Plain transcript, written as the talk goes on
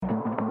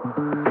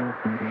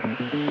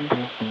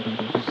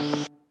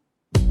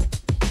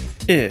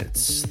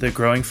It's the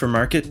Growing for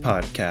Market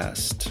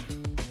podcast.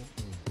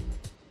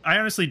 I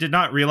honestly did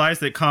not realize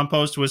that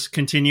compost was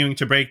continuing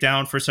to break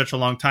down for such a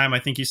long time. I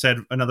think you said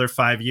another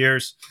 5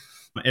 years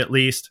at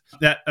least.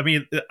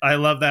 I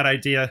love that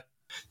idea.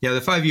 Yeah,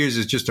 the 5 years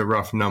is just a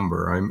rough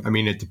number. I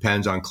mean, it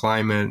depends on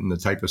climate and the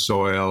type of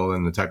soil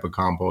and the type of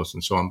compost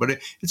and so on. But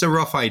it's a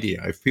rough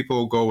idea. If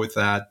people go with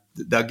that,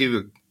 they'll give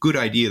a good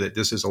idea that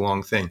this is a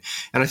long thing.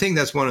 And I think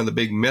that's one of the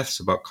big myths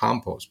about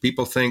compost.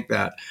 People think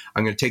that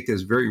I'm going to take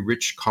this very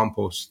rich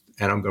compost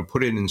and I'm going to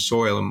put it in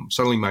soil and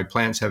suddenly my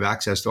plants have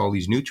access to all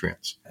these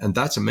nutrients. And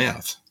that's a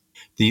myth.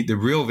 The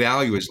real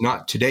value is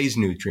not today's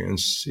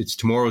nutrients, it's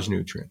tomorrow's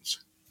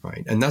nutrients,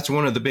 right? And that's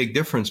one of the big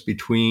difference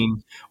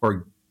between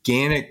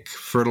organic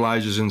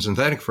fertilizers and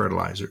synthetic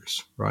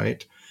fertilizers,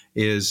 right,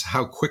 is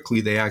how quickly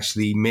they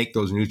actually make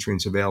those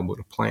nutrients available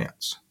to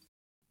plants.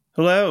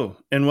 Hello,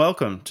 and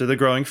welcome to the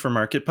Growing for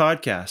Market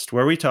podcast,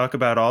 where we talk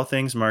about all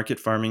things market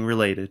farming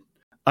related.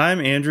 I'm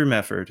Andrew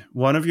Mefford,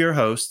 one of your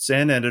hosts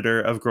and editor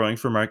of Growing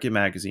for Market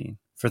magazine.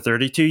 For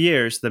 32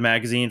 years, the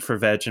magazine for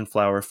veg and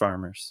flower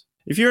farmers.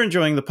 If you're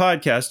enjoying the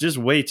podcast, just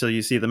wait till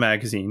you see the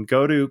magazine.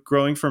 Go to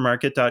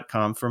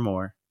growingformarket.com for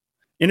more.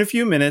 In a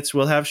few minutes,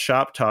 we'll have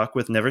Shop Talk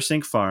with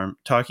Neversink Farm,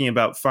 talking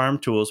about farm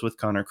tools with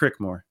Connor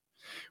Crickmore.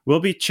 We'll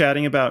be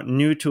chatting about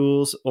new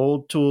tools,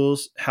 old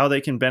tools, how they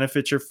can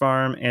benefit your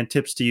farm, and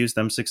tips to use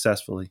them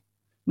successfully.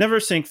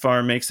 Neversink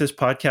Farm makes this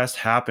podcast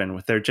happen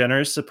with their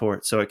generous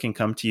support so it can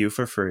come to you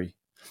for free.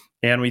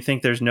 And we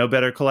think there's no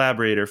better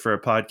collaborator for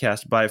a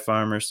podcast by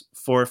farmers,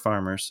 for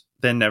farmers,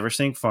 than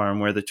Neversink Farm,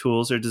 where the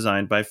tools are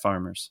designed by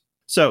farmers.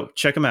 So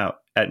check them out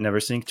at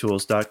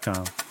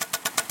neversinkTools.com.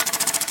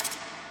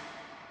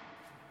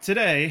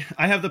 Today,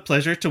 I have the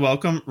pleasure to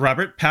welcome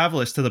Robert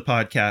Pavlis to the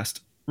podcast.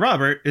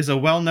 Robert is a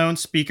well-known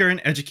speaker and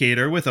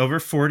educator with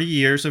over 40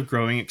 years of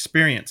growing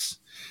experience.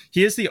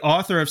 He is the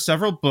author of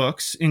several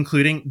books,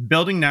 including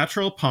Building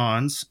Natural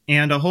Ponds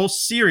and a whole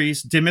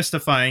series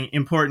demystifying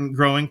important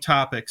growing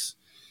topics,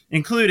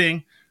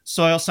 including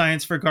soil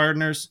science for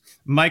gardeners,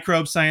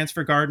 microbe science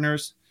for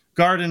gardeners,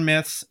 garden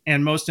myths,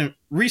 and most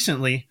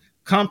recently,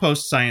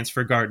 compost science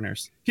for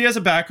gardeners. He has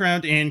a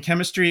background in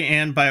chemistry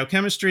and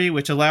biochemistry,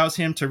 which allows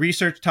him to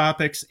research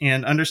topics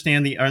and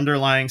understand the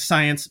underlying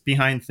science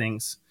behind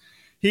things.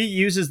 He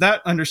uses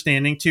that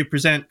understanding to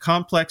present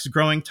complex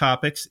growing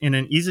topics in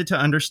an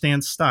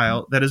easy-to-understand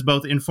style that is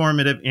both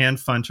informative and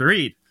fun to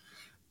read.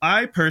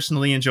 I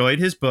personally enjoyed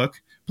his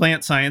book,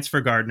 Plant Science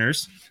for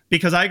Gardeners,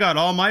 because I got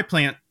all my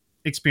plant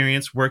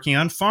experience working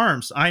on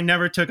farms. I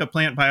never took a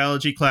plant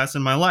biology class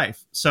in my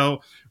life. So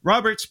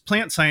Robert's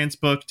plant science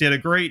book did a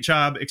great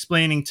job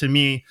explaining to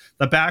me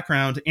the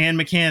background and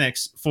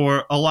mechanics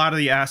for a lot of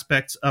the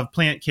aspects of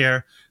plant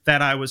care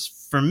that I was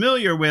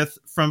familiar with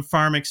from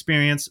farm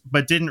experience,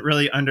 but didn't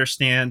really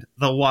understand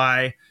the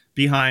why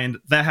behind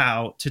the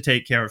how to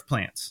take care of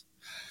plants.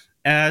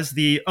 As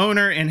the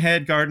owner and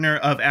head gardener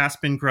of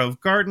Aspen Grove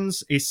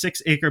Gardens, a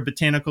 6-acre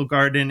botanical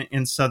garden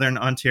in southern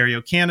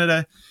Ontario,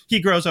 Canada,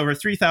 he grows over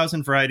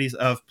 3,000 varieties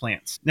of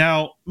plants.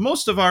 Now,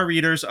 most of our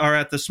readers are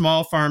at the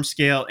small farm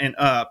scale and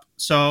up,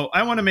 so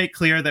I want to make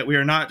clear that we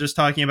are not just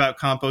talking about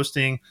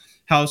composting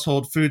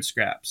household food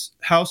scraps.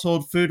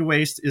 Household food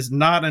waste is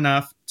not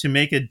enough to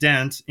make a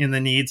dent in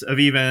the needs of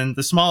even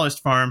the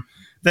smallest farm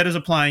that is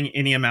applying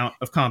any amount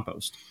of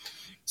compost.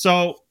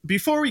 So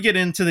before we get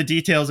into the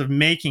details of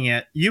making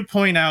it, you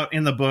point out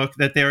in the book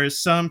that there is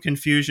some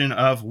confusion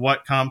of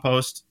what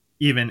compost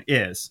even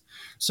is.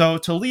 So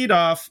to lead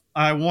off,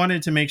 I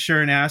wanted to make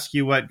sure and ask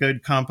you what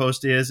good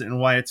compost is and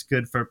why it's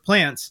good for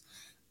plants.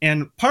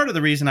 And part of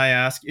the reason I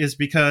ask is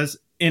because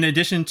in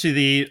addition to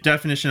the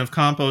definition of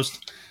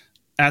compost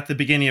at the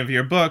beginning of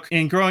your book,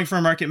 in Growing for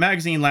Market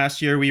magazine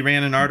last year, we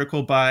ran an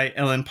article by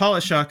Ellen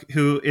Polishuk,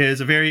 who is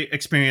a very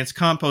experienced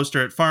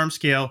composter at farm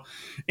scale.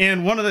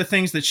 And one of the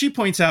things that she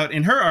points out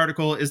in her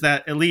article is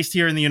that, at least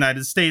here in the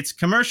United States,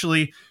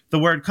 commercially, the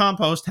word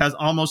compost has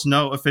almost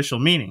no official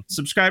meaning.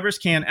 Subscribers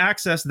can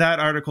access that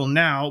article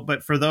now,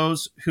 but for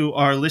those who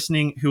are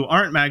listening who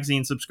aren't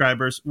magazine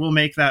subscribers, we'll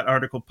make that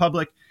article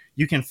public.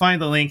 You can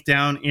find the link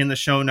down in the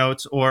show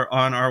notes or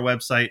on our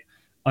website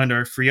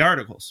under free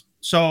articles.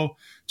 So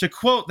to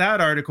quote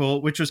that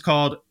article, which was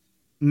called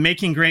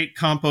Making Great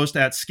Compost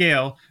at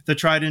Scale, the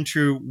tried and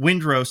true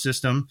windrow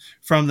system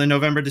from the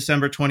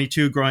November-December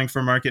 22 Growing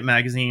for Market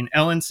magazine,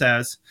 Ellen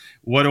says,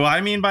 "What do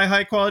I mean by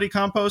high quality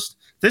compost?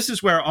 This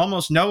is where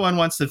almost no one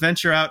wants to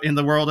venture out in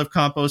the world of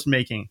compost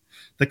making.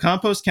 The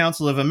Compost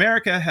Council of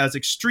America has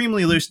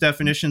extremely loose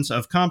definitions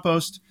of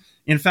compost.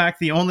 In fact,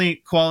 the only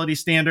quality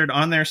standard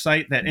on their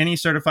site that any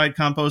certified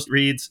compost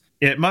reads,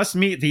 it must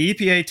meet the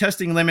EPA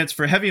testing limits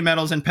for heavy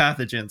metals and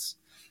pathogens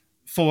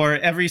for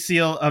every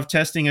seal of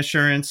testing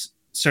assurance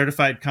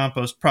certified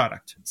compost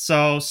product.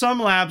 So some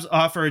labs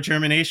offer a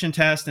germination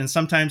test and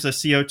sometimes a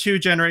CO2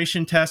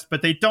 generation test,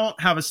 but they don't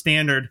have a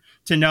standard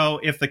to know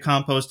if the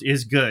compost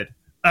is good.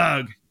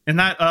 Ugh. And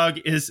that ugh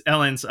is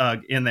Ellen's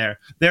ugh in there.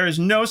 There is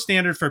no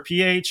standard for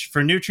pH,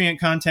 for nutrient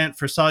content,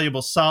 for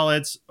soluble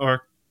solids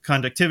or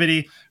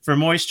conductivity, for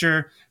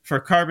moisture, for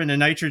carbon to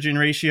nitrogen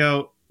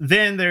ratio.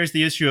 Then there's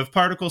the issue of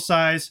particle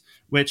size,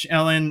 which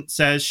Ellen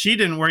says she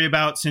didn't worry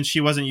about since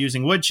she wasn't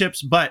using wood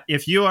chips. But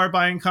if you are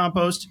buying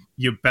compost,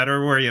 you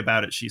better worry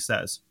about it, she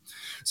says.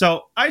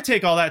 So I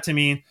take all that to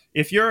mean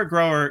if you're a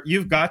grower,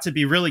 you've got to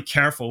be really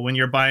careful when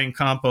you're buying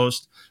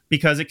compost,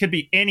 because it could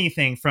be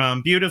anything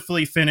from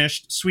beautifully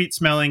finished, sweet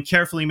smelling,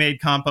 carefully made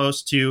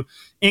compost to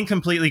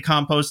incompletely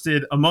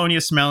composted,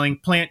 ammonia smelling,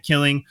 plant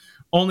killing,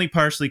 only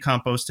partially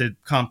composted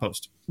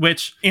compost,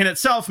 which in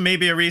itself may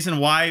be a reason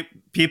why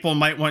people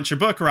might want your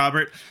book,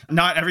 Robert.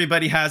 Not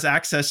everybody has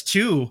access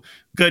to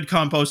good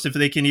compost if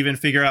they can even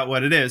figure out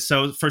what it is.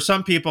 So for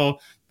some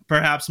people,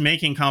 perhaps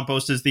making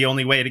compost is the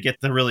only way to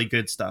get the really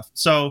good stuff.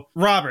 So,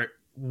 Robert,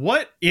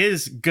 what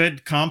is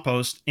good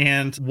compost,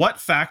 and what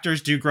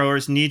factors do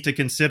growers need to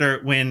consider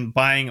when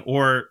buying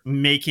or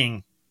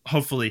making,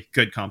 hopefully,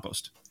 good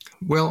compost?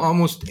 Well,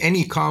 almost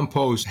any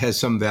compost has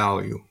some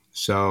value.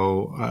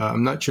 So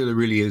I'm not sure there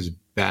really is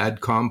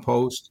bad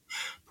compost,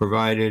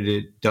 provided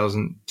it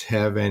doesn't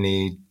have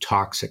any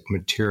toxic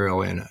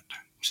material in it.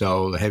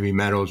 So the heavy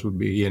metals would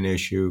be an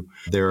issue.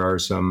 There are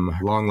some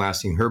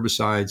long-lasting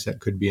herbicides that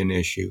could be an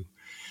issue.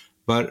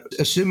 But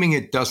assuming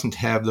it doesn't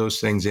have those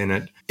things in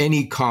it,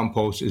 any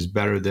compost is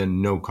better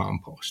than no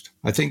compost.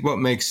 I think what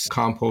makes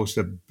compost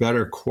a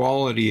better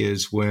quality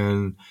is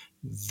when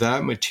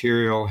that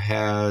material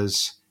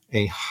has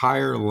a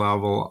higher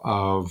level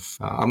of,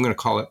 I'm going to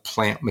call it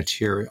plant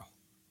material.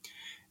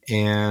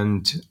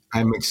 And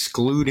I'm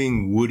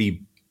excluding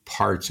woody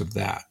parts of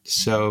that.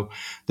 So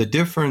the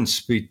difference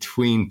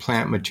between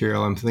plant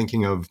material, I'm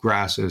thinking of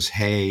grasses,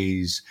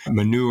 hays,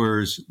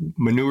 manures.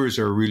 Manures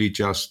are really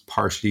just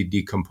partially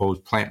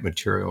decomposed plant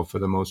material for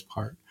the most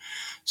part.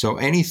 So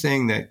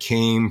anything that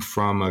came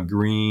from a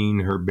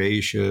green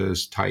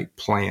herbaceous type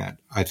plant,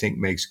 I think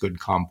makes good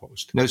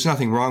compost. Now, there's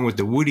nothing wrong with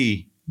the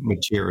woody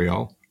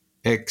material,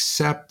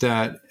 except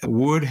that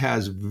wood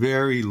has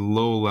very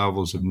low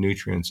levels of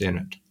nutrients in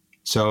it.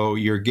 So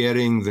you're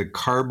getting the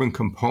carbon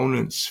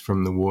components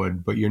from the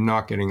wood, but you're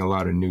not getting a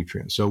lot of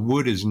nutrients. So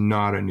wood is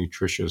not a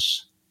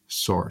nutritious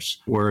source,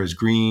 whereas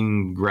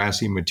green,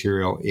 grassy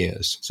material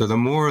is. So the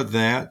more of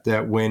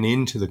that went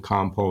into the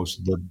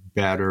compost, the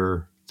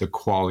better the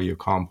quality of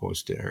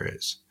compost there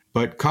is.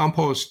 But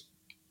compost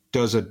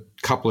does a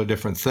couple of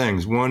different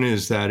things. One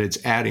is that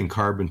it's adding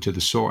carbon to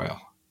the soil.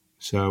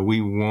 So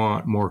we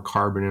want more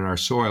carbon in our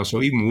soil.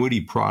 So even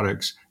woody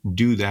products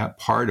do that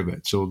part of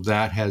it. So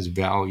that has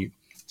value.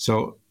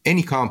 So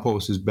any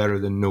compost is better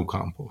than no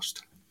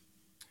compost.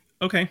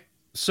 Okay.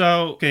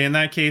 So, in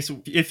that case,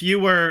 if you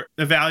were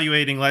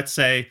evaluating, let's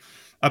say,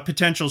 a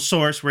potential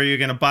source where you're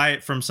going to buy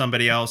it from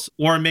somebody else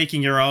or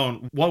making your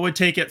own, what would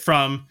take it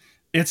from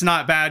it's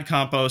not bad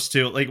compost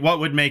to, like, what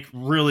would make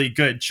really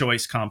good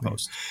choice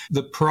compost?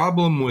 The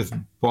problem with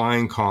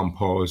buying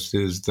compost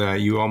is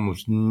that you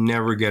almost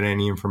never get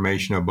any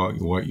information about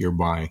what you're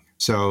buying.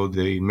 So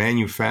the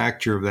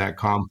manufacturer of that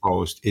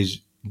compost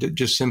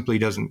just simply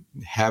doesn't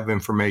have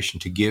information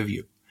to give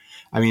you.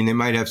 I mean, they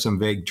might have some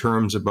vague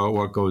terms about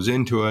what goes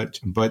into it,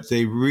 but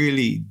they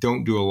really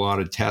don't do a lot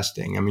of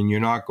testing. I mean,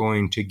 you're not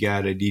going to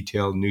get a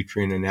detailed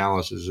nutrient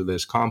analysis of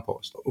this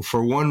compost.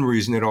 For one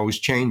reason, it always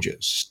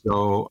changes.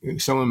 So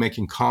someone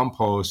making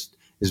compost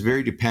is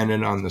very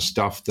dependent on the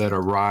stuff that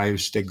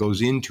arrives, that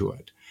goes into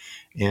it.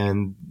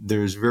 And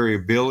there's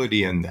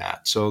variability in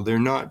that. So they're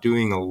not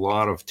doing a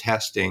lot of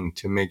testing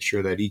to make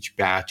sure that each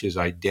batch is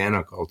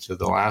identical to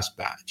the last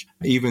batch.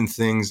 Even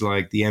things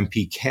like the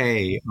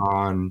NPK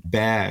on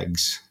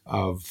bags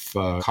of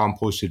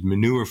composted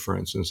manure, for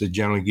instance, it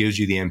generally gives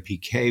you the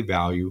NPK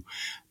value,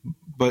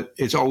 but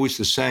it's always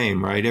the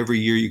same, right? Every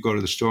year you go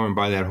to the store and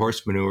buy that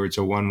horse manure, it's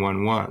a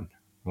 111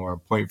 or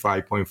 0.5,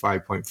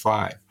 0.5,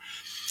 0.5.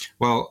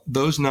 Well,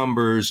 those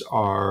numbers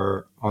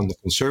are on the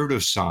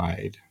conservative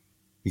side,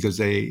 because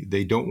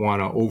they don't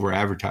want to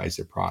over-advertise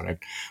their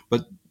product.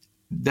 But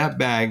that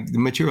bag, the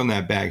material in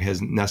that bag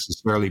hasn't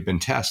necessarily been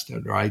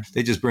tested, right?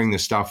 They just bring the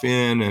stuff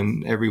in,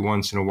 and every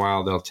once in a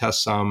while they'll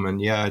test some,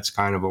 and yeah, it's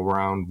kind of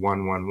around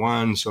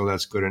 111, so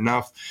that's good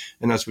enough,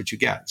 and that's what you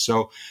get.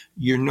 So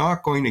you're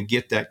not going to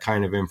get that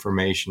kind of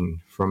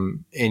information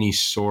from any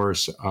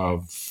source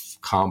of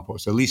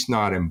compost, at least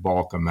not in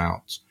bulk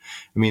amounts.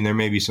 I mean, there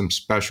may be some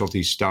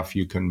specialty stuff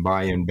you can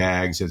buy in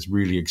bags that's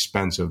really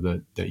expensive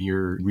that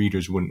your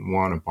readers wouldn't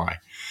want to buy.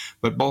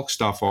 But bulk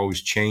stuff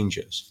always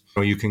changes.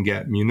 So you can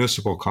get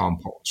municipal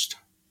compost.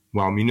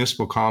 Well,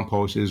 municipal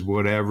compost is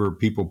whatever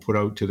people put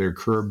out to their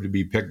curb to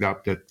be picked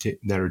up that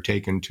are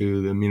taken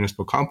to the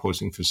municipal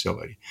composting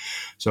facility.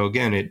 So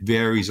again, it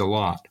varies a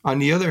lot. On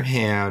the other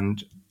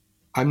hand,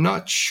 I'm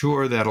not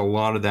sure that a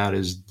lot of that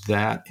is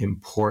that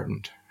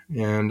important.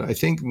 And I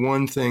think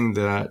one thing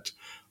that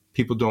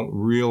people don't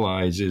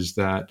realize is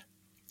that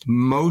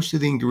most of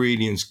the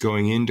ingredients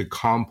going into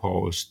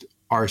compost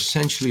are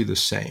essentially the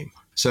same.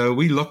 So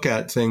we look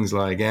at things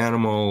like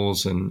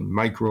animals and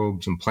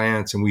microbes and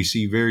plants, and we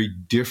see very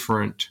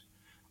different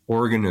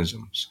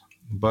organisms.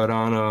 But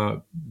on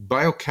a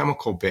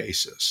biochemical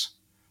basis,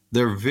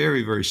 they're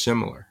very, very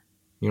similar.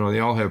 They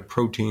all have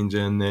proteins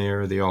in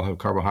there. They all have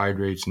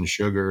carbohydrates and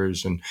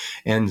sugars and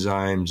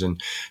enzymes.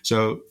 And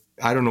so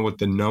I don't know what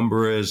the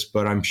number is,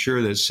 but I'm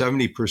sure that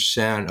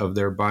 70% of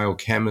their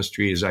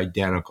biochemistry is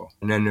identical.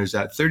 And then there's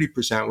that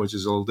 30%, which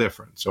is a little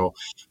different. So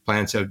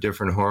plants have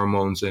different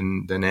hormones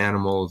than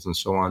animals and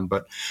so on.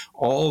 But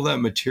all that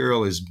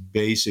material is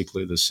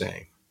basically the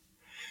same.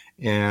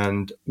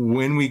 And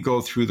when we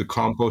go through the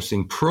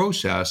composting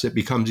process, it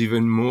becomes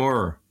even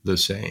more the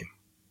same.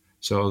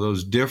 So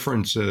those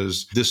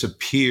differences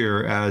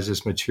disappear as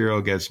this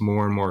material gets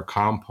more and more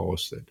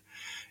composted.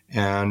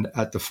 And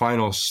at the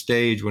final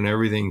stage, when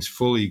everything's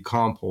fully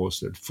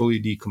composted, fully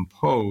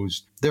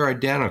decomposed, they're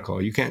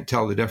identical. You can't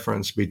tell the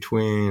difference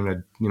between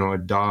a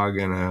dog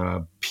and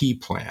a pea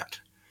plant.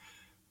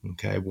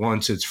 Okay,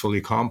 once it's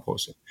fully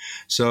composted.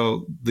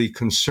 So the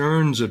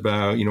concerns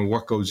about,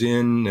 what goes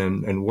in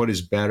and what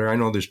is better. I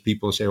know there's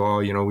people who say,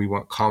 we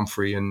want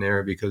comfrey in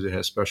there because it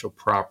has special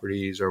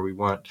properties, or we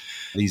want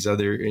these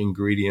other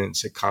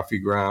ingredients, like coffee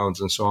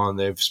grounds and so on.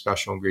 They have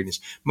special ingredients.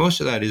 Most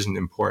of that isn't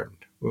important.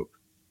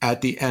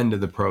 At the end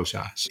of the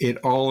process, it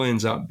all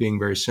ends up being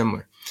very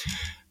similar.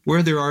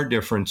 Where there are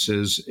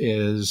differences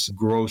is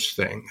gross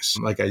things.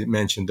 Like I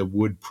mentioned, the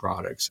wood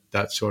products,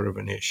 that's sort of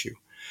an issue.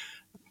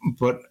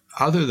 But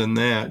other than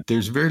that,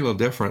 there's very little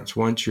difference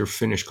once you're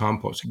finished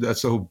composting.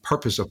 That's the whole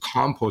purpose of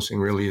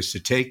composting, really, is to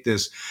take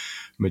this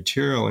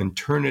material and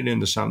turn it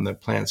into something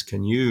that plants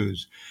can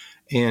use.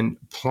 And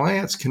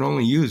plants can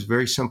only use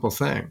very simple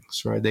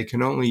things, right? They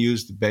can only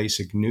use the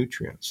basic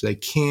nutrients. They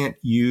can't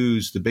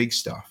use the big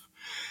stuff.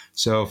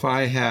 So if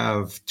I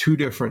have two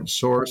different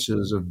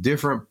sources of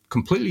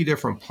completely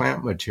different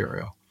plant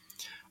material,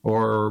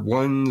 or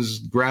one's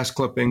grass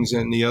clippings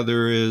and the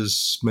other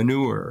is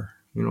manure,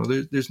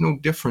 there's no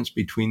difference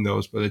between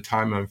those by the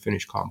time I'm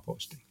finished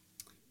composting.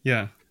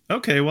 Yeah.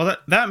 Okay. Well,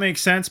 that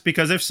makes sense,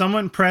 because if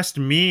someone pressed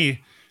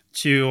me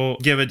to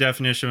give a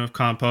definition of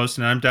compost,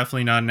 and I'm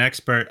definitely not an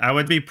expert, I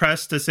would be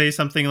pressed to say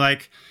something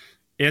like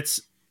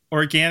it's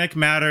organic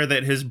matter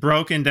that has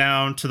broken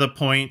down to the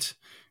point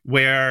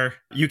where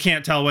you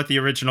can't tell what the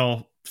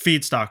original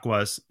feedstock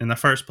was in the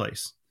first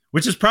place,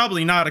 which is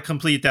probably not a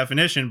complete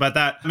definition, but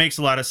that makes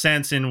a lot of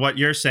sense in what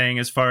you're saying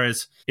as far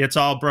as it's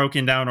all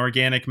broken down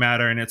organic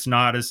matter, and it's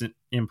not as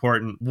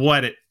important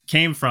what it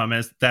came from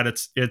as that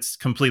it's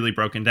completely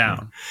broken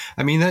down.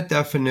 I mean, that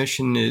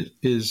definition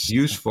is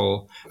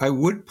useful. I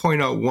would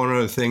point out one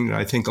other thing that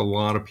I think a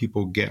lot of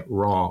people get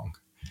wrong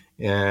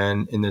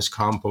in this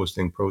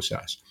composting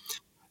process.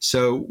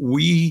 So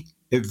we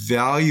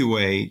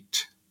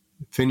evaluate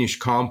finished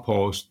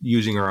compost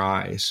using our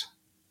eyes.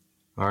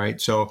 All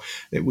right. So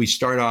we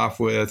start off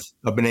with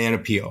a banana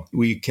peel.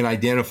 We can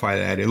identify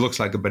that. It looks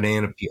like a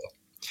banana peel.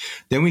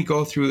 Then we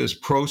go through this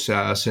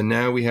process, and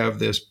now we have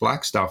this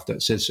black stuff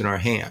that sits in our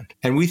hand,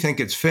 and we think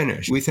it's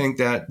finished. We think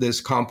that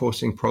this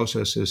composting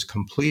process is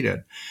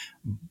completed.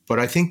 But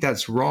I think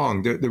that's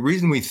wrong. The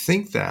reason we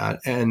think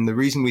that, and the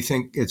reason we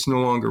think it's no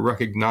longer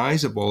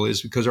recognizable,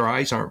 is because our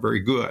eyes aren't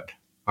very good.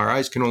 Our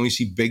eyes can only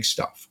see big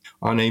stuff.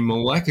 On a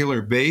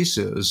molecular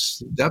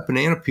basis, that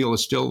banana peel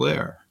is still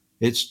there.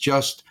 It's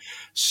just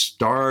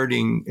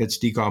starting its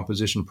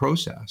decomposition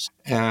process.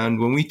 And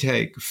when we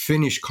take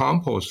finished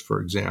compost, for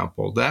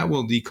example, that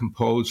will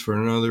decompose for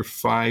another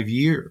 5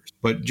 years.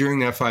 But during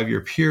that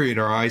 5-year period,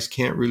 our eyes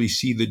can't really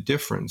see the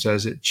difference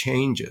as it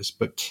changes.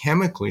 But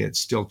chemically, it's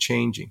still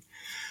changing.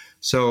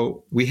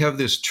 So we have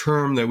this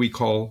term that we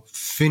call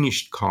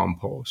finished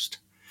compost.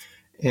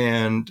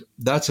 And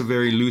that's a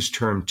very loose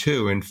term,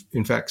 too. And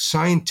in fact,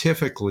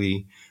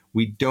 scientifically,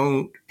 we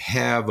don't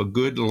have a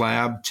good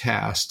lab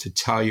test to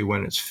tell you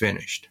when it's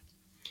finished.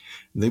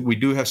 We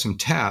do have some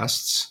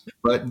tests,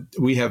 but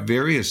we have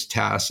various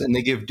tests, and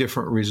they give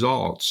different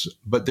results.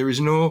 But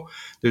there's no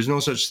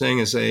such thing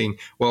as saying,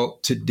 well,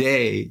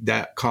 today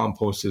that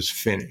compost is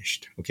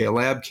finished. Okay, a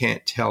lab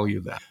can't tell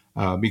you that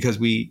because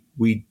we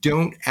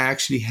don't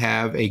actually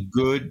have a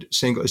good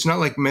single. It's not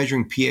like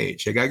measuring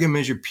pH. Like I can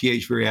measure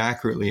pH very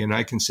accurately, and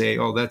I can say,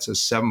 oh, that's a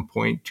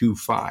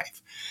 7.25.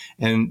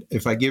 And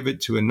if I give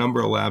it to a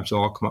number of labs, they'll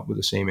all come up with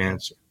the same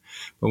answer.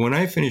 But when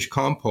I finish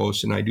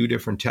compost and I do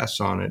different tests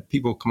on it,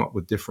 people come up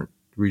with different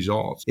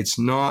results. It's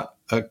not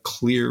a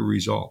clear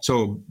result.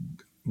 So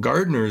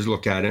gardeners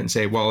look at it and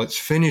say, well, it's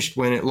finished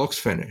when it looks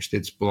finished.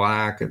 It's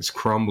black, it's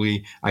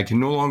crumbly. I can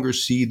no longer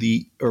see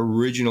the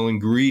original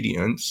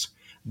ingredients.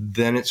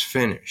 Then it's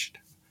finished.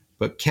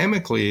 But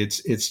chemically,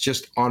 it's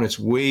just on its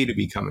way to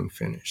becoming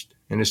finished.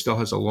 And it still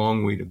has a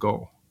long way to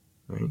go,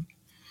 right?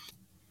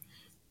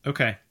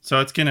 Okay,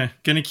 so it's gonna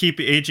keep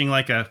aging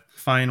like a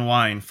fine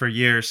wine for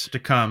years to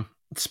come.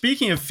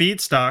 Speaking of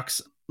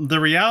feedstocks,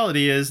 the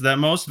reality is that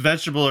most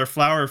vegetable or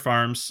flower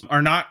farms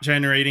are not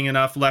generating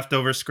enough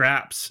leftover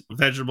scraps,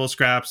 vegetable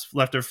scraps,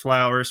 leftover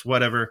flowers,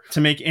 whatever,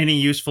 to make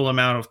any useful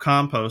amount of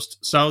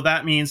compost. So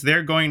that means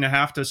they're going to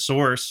have to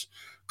source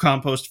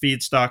compost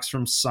feedstocks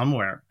from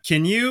somewhere.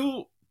 Can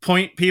you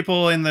point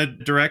people in the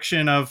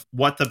direction of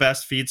what the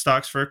best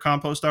feedstocks for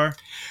compost are?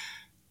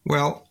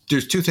 Well,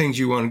 there's two things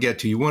you want to get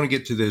to. You want to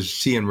get to the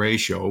C/N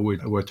ratio, which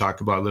we'll talk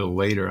about a little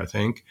later, I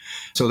think.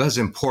 So that's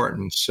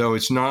important. So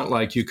it's not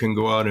like you can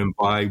go out and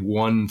buy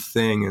one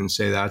thing and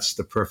say that's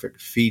the perfect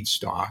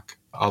feedstock,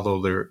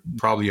 although there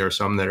probably are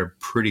some that are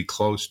pretty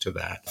close to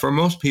that. For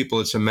most people,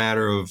 it's a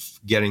matter of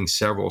getting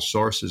several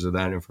sources of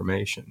that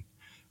information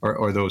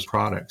or those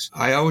products.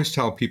 I always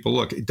tell people,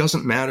 look, it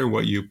doesn't matter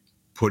what you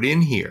put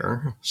in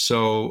here.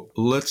 So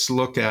let's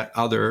look at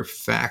other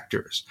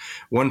factors.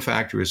 One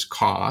factor is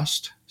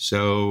cost.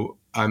 So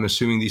I'm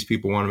assuming these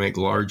people want to make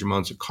large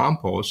amounts of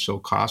compost, so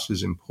cost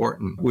is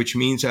important, which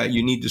means that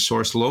you need to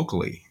source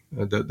locally.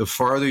 The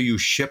farther you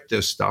ship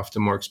this stuff, the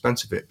more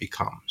expensive it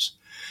becomes.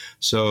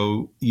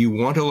 So you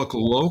want to look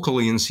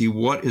locally and see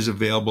what is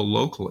available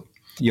locally.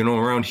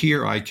 Around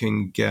here, I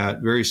can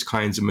get various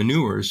kinds of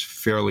manures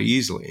fairly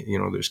easily.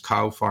 There's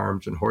cow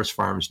farms and horse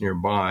farms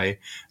nearby,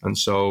 and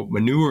so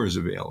manure is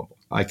available.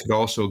 I could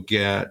also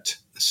get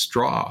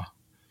straw,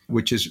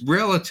 which is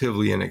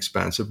relatively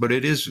inexpensive, but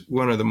it is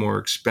one of the more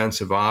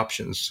expensive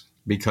options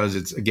because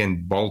it's,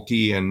 again,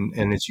 bulky and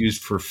it's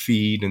used for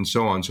feed and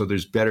so on. So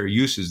there's better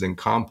uses than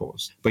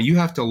compost. But you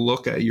have to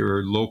look at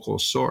your local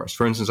source.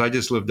 For instance, I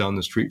just live down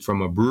the street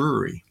from a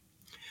brewery.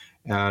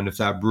 And if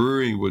that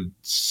brewery would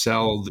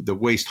sell the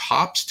waste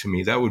hops to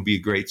me, that would be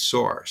a great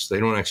source. They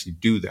don't actually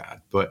do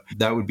that, but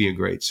that would be a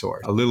great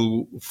source. A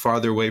little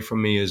farther away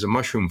from me is a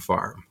mushroom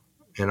farm,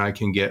 and I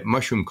can get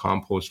mushroom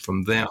compost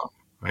from them,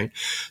 right?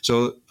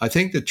 So I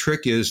think the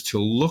trick is to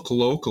look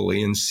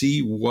locally and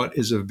see what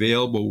is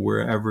available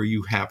wherever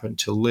you happen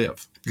to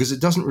live, because it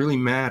doesn't really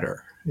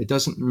matter. It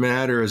doesn't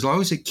matter as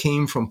long as it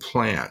came from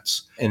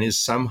plants and is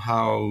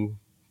somehow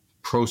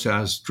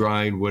processed,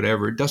 dried,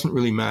 whatever. It doesn't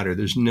really matter.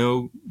 There's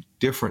no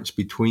difference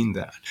between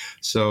that.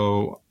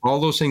 So all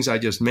those things I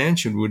just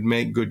mentioned would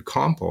make good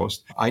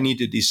compost. I need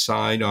to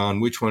decide on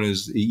which one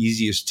is the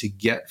easiest to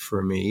get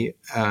for me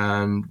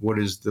and what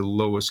is the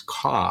lowest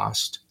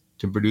cost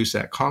to produce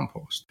that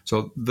compost.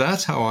 So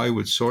that's how I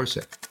would source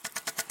it.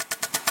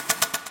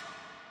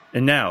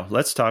 And now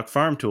let's talk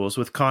farm tools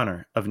with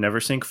Connor of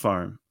Neversink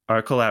Farm,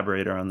 our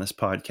collaborator on this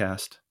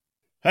podcast.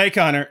 Hey,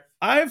 Connor.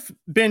 I've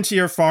been to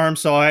your farm,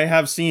 so I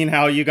have seen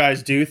how you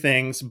guys do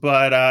things,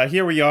 but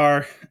here we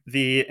are,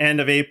 the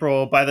end of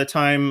April. By the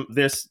time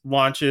this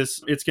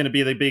launches, it's going to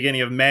be the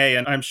beginning of May,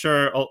 and I'm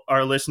sure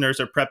our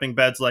listeners are prepping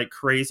beds like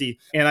crazy.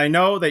 And I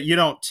know that you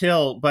don't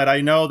till, but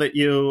I know that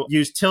you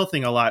use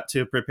tilthing a lot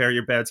to prepare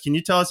your beds. Can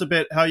you tell us a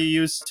bit how you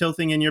use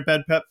tilthing in your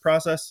bed prep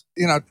process?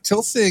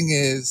 Tilthing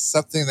is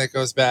something that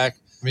goes back.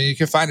 You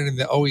can find it in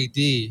the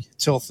OED,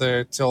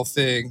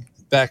 tilthing.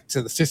 Back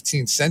to the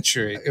 15th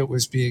century, it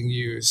was being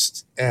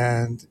used.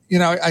 And,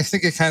 I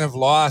think it kind of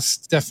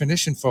lost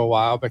definition for a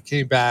while, but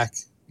came back,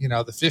 the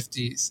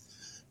 50s.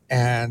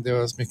 And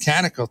there was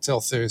mechanical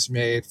tilthers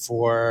made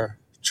for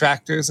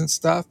tractors and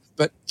stuff.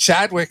 But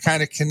Chadwick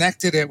kind of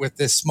connected it with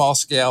this small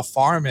scale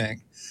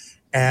farming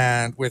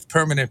and with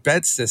permanent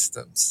bed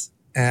systems.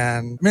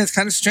 And it's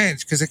kind of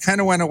strange because it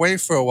kind of went away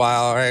for a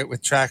while, right,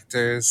 with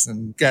tractors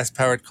and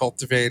gas-powered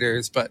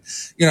cultivators. But,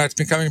 it's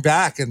been coming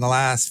back in the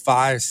last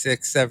 5,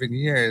 6, 7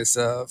 years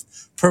of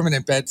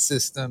permanent bed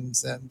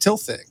systems and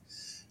tilthing.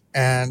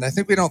 And I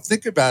think we don't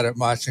think about it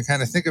much and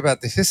kind of think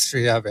about the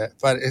history of it.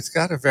 But it's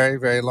got a very,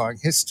 very long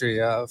history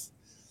of,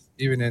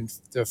 even in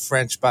the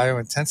French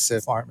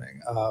biointensive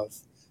farming, of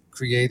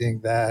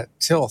creating that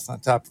tilth on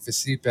top of a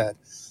seedbed.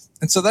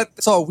 And so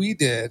that's all we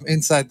did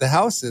inside the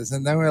houses.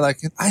 And then we were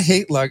like, I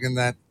hate lugging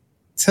that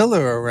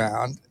tiller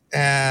around.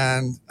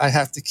 And I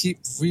have to keep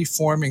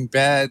reforming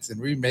beds and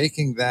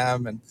remaking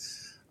them. And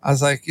I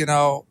was like,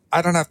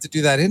 I don't have to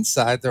do that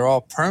inside. They're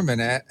all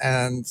permanent.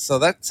 And so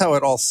that's how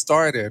it all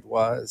started,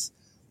 was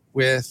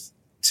with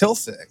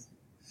tilthing.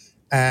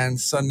 And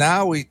so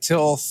now we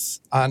tilth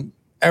on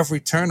every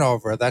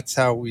turnover. That's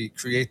how we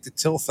create the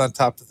tilth on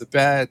top of the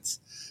beds.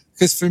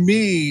 Because for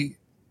me,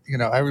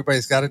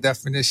 everybody's got a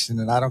definition,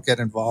 and I don't get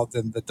involved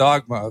in the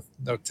dogma of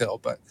no-till.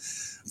 But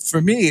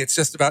for me, it's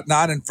just about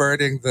not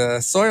inverting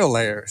the soil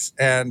layers.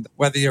 And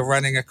whether you're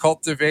running a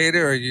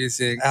cultivator or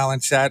using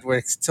Alan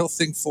Chadwick's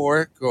tilthing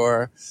fork,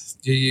 or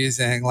you're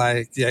using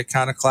like the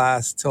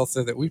Iconoclast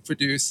tilther that we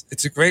produce,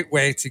 it's a great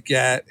way to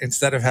get,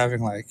 instead of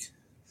having like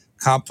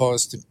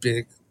compost and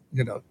big,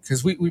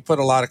 because we put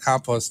a lot of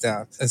compost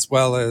down, as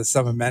well as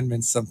some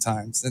amendments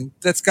sometimes. And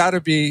that's got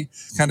to be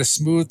kind of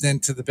smoothed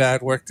into the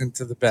bed, worked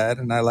into the bed.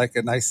 And I like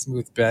a nice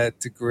smooth bed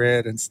to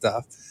grid and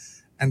stuff.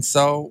 And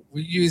so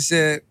we use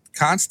it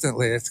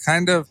constantly. It's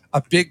kind of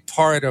a big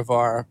part of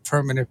our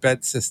permanent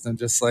bed system,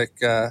 just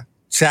like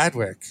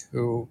Chadwick,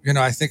 who,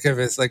 I think of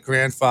as like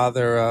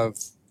grandfather of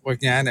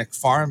organic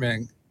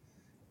farming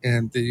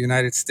in the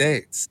United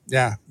States.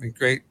 Yeah,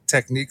 great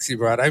techniques he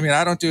brought. I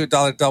don't do a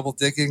double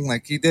digging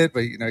like he did,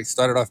 but, he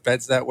started off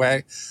beds that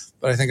way.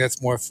 But I think that's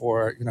more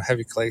for,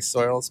 heavy clay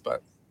soils.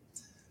 But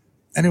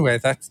anyway,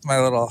 that's my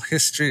little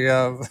history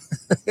of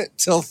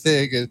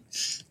tilthing, and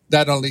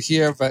not only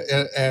here, but,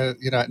 at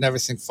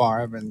Neversink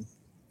Farm and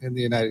in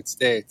the United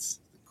States.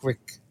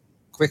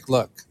 Quick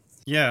look.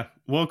 Yeah.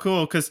 Well,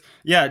 cool. Because,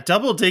 yeah,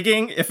 double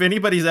digging, if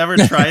anybody's ever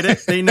tried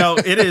it, they know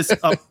it is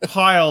a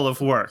pile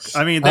of work.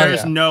 I mean,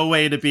 there's no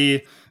way to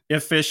be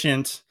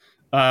efficient,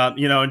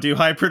 and do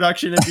high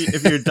production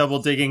if you're double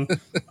digging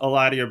a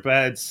lot of your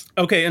beds.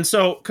 Okay. And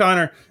so,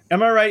 Connor,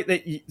 am I right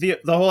that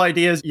the whole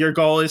idea is your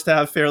goal is to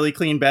have fairly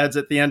clean beds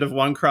at the end of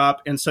one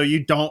crop? And so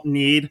you don't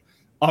need,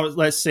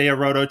 let's say, a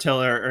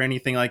rototiller or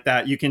anything like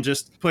that. You can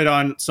just put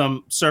on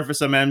some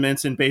surface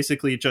amendments and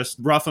basically just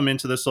rough them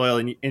into the soil,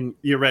 and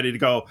you're ready to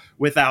go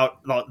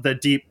without the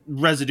deep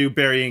residue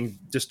burying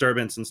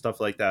disturbance and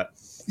stuff like that.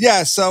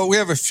 Yeah, so we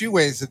have a few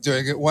ways of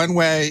doing it. One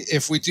way,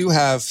 if we do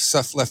have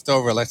stuff left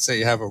over, let's say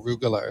you have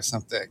arugula or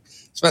something,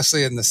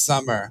 especially in the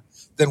summer,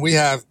 then we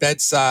have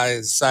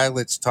bed-size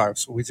silage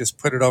tarps where we just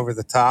put it over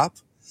the top,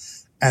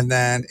 and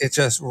then it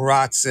just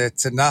rots it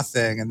to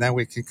nothing. And then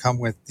we can come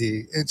with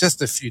in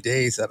just a few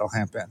days that'll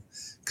happen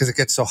because it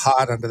gets so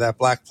hot under that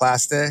black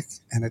plastic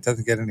and it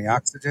doesn't get any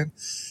oxygen.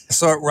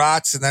 So it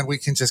rots, and then we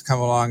can just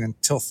come along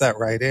and tilt that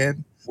right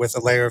in with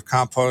a layer of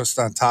compost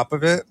on top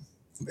of it.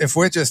 If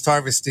we're just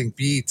harvesting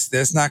beets,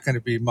 there's not going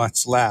to be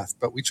much left,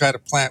 but we try to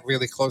plant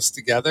really close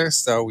together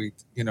so we,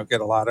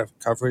 get a lot of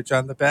coverage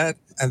on the bed.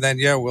 And then,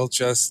 we'll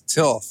just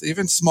tilt.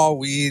 Even small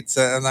weeds,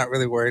 I'm not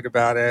really worried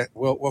about it.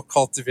 We'll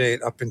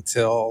cultivate up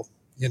until,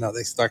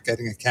 they start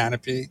getting a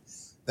canopy.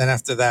 Then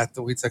after that,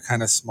 the weeds are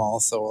kind of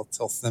small, so we'll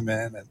tilt them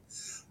in.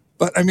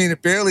 But I mean,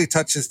 it barely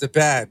touches the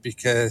bed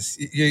because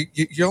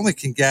you only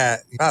can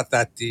get about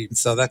that deep.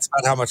 So that's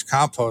about how much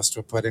compost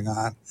we're putting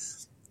on.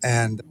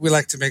 And we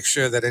like to make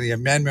sure that any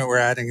amendment we're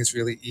adding is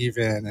really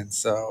even. And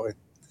so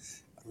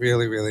it's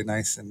really, really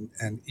nice and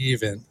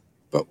even.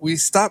 But we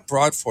stopped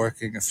broad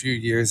forking a few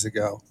years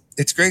ago.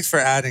 It's great for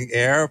adding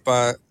air,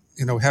 but,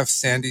 we have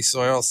sandy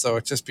soil, so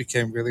it just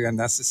became really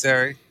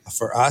unnecessary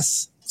for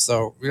us.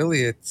 So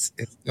really, it's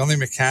the only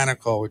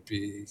mechanical would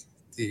be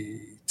the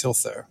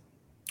tilther.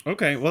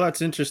 Okay, well,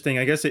 that's interesting.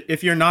 I guess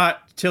if you're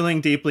not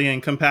tilling deeply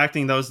and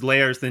compacting those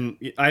layers, then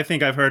I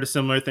think I've heard a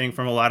similar thing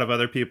from a lot of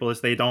other people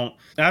is they don't,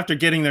 after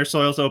getting their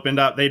soils opened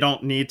up, they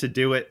don't need to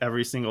do it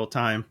every single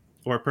time,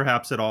 or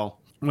perhaps at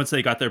all, once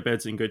they got their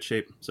beds in good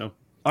shape. So,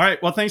 all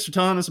right, well, thanks for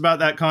telling us about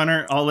that,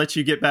 Connor. I'll let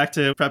you get back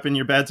to prepping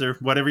your beds or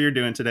whatever you're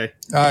doing today.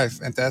 All right,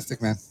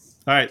 fantastic, man.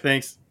 All right,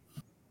 thanks.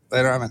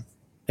 Later on, man.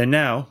 And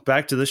now,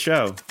 back to the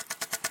show.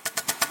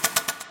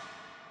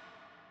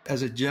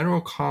 As a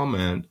general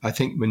comment, I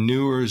think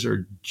manures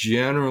are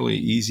generally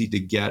easy to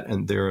get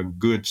and they're a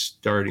good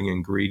starting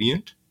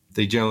ingredient.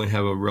 They generally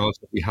have a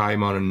relatively high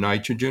amount of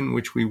nitrogen,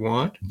 which we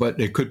want, but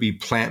it could be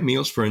plant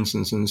meals. For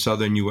instance, in the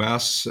southern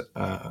U.S.,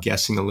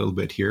 guessing a little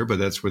bit here, but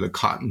that's where the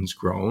cotton's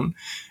grown.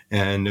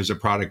 And there's a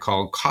product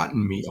called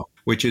cotton meal,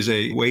 which is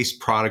a waste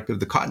product of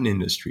the cotton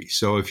industry.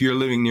 So if you're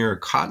living near a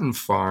cotton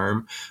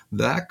farm,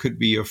 that could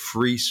be a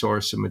free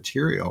source of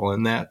material,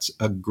 and that's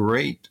a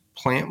great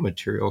plant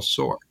material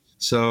source.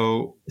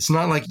 So it's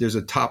not like there's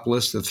a top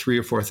list of 3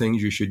 or 4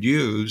 things you should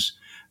use.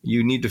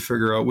 You need to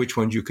figure out which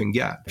ones you can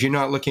get. If you're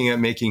not looking at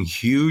making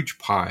huge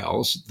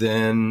piles,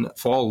 then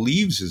fall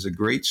leaves is a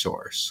great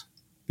source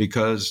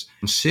because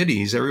in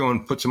cities,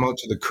 everyone puts them out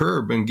to the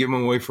curb and give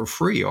them away for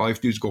free. All you have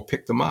to do is go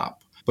pick them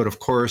up. But of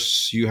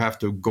course, you have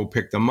to go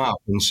pick them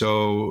up. And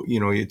so,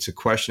 it's a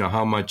question of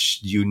how much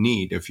do you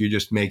need. If you're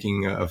just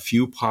making a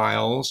few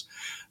piles,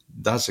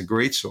 that's a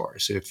great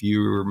source. If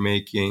you're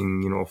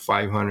making,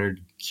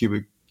 500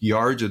 cubic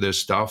yards of this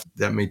stuff,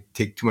 that may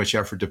take too much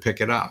effort to pick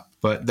it up.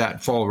 But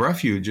that fall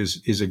refuge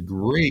is a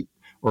great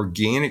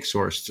organic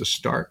source to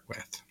start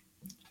with.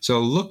 So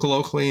look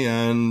locally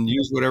and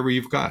use whatever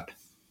you've got.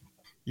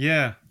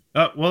 Yeah.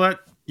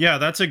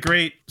 That's a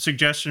great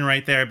suggestion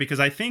right there, because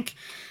I think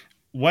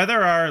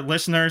whether our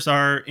listeners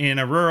are in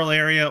a rural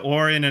area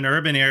or in an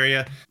urban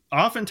area,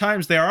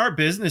 oftentimes there are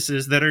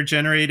businesses that are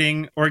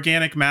generating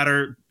organic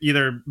matter,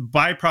 either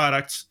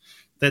byproducts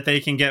that they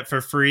can get for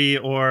free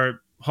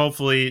or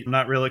hopefully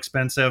not real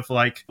expensive.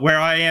 Like where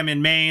I am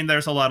in Maine,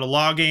 there's a lot of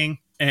logging,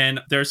 and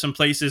there's some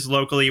places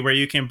locally where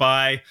you can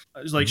buy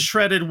like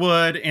shredded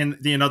wood and,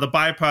 the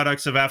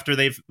byproducts of after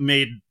they've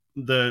made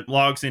the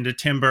logs into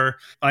timber.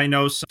 I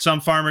know some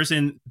farmers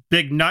in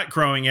big nut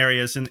growing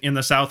areas in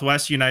the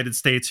Southwest United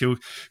States who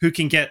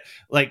can get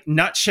like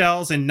nut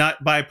shells and nut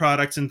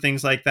byproducts and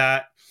things like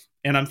that.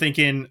 And I'm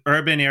thinking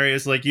urban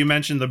areas, like you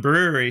mentioned the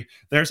brewery,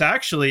 there's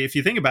actually, if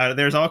you think about it,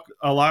 there's a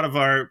lot of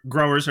our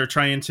growers are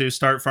trying to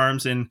start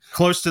farms in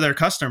close to their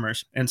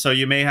customers. And so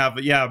you may have,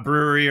 a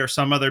brewery or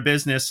some other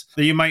business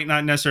that you might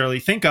not necessarily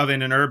think of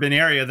in an urban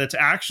area that's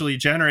actually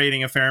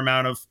generating a fair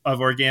amount of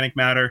organic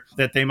matter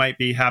that they might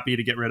be happy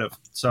to get rid of.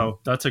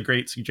 So that's a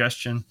great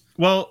suggestion.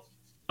 Well,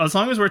 as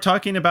long as we're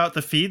talking about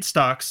the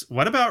feedstocks,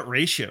 what about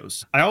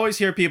ratios? I always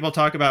hear people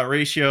talk about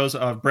ratios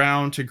of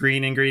brown to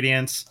green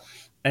ingredients.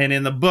 And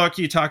in the book,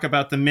 you talk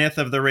about the myth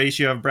of the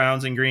ratio of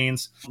browns and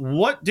greens.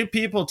 What do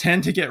people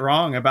tend to get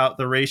wrong about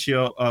the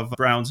ratio of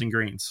browns and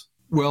greens?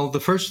 Well, the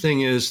first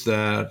thing is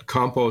that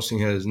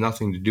composting has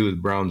nothing to do with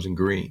browns and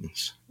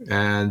greens,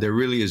 and there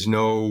really is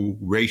no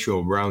ratio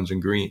of browns and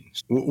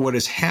greens. What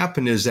has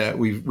happened is that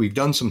we've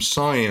done some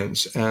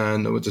science,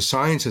 and what the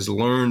science has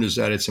learned is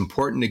that it's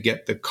important to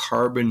get the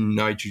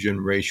carbon-nitrogen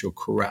ratio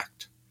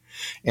correct.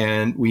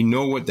 And we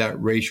know what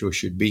that ratio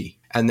should be.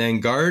 And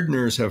then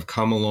gardeners have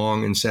come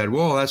along and said,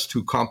 well, that's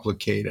too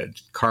complicated,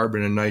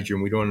 carbon and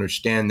nitrogen. We don't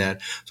understand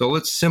that. So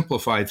let's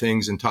simplify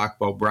things and talk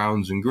about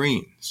browns and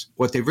greens.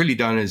 What they've really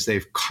done is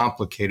they've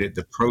complicated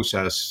the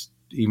process,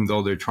 even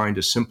though they're trying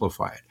to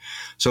simplify it.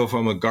 So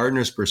from a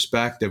gardener's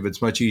perspective,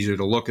 it's much easier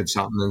to look at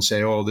something and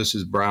say, oh, this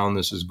is brown,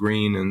 this is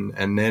green,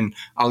 and then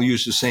I'll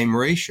use the same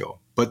ratio.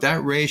 But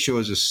that ratio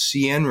is a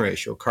CN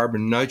ratio,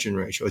 carbon-nitrogen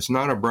ratio. It's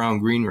not a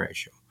brown-green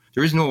ratio.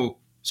 There is no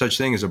such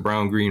thing as a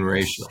brown-green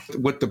ratio.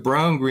 What the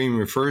brown-green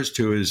refers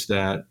to is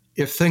that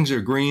if things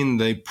are green,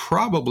 they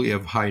probably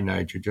have high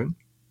nitrogen,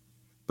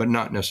 but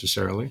not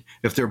necessarily.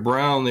 If they're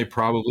brown, they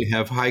probably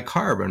have high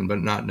carbon, but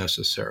not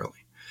necessarily.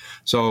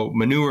 So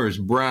manure is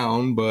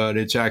brown, but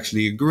it's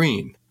actually a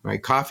green,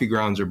 right? Coffee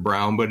grounds are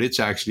brown, but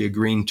it's actually a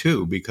green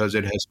too because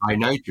it has high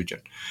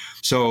nitrogen.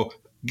 So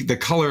the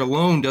color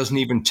alone doesn't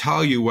even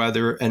tell you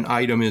whether an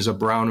item is a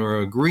brown or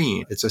a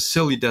green. It's a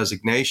silly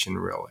designation,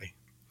 really.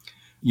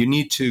 You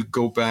need to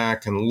go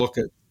back and look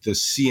at the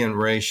CN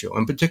ratio,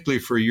 and particularly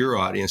for your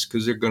audience,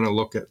 because they're going to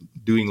look at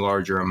doing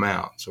larger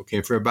amounts.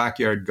 Okay, for a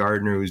backyard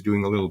gardener who's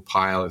doing a little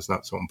pile, it's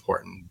not so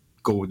important.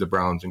 Go with the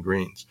browns and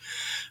greens.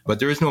 But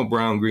there is no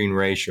brown-green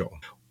ratio.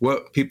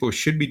 What people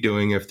should be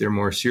doing if they're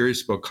more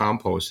serious about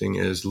composting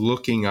is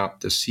looking up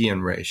the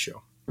CN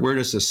ratio. Where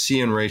does the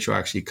CN ratio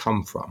actually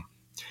come from?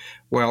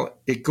 Well,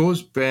 it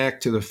goes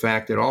back to the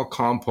fact that all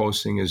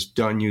composting is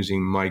done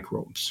using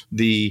microbes.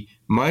 The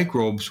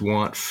microbes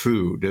want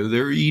food.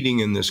 They're eating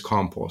in this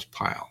compost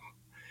pile.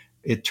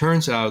 It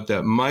turns out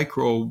that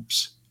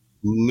microbes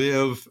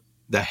live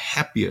the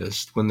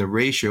happiest when the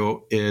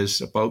ratio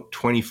is about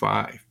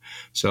 25.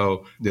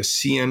 So the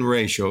CN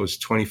ratio is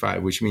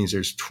 25, which means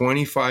there's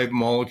 25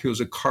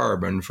 molecules of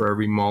carbon for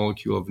every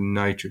molecule of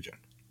nitrogen.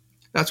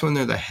 That's when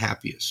they're the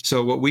happiest.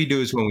 So what we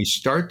do is when we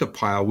start the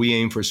pile, we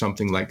aim for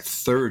something like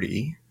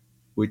 30,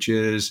 which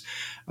is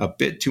a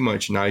bit too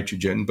much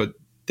nitrogen, but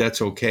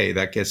that's okay.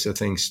 That gets the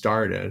thing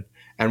started.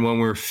 And when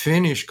we're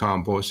finished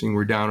composting,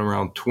 we're down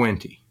around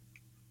 20.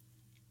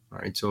 All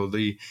right. So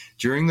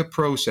during the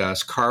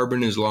process,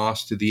 carbon is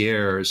lost to the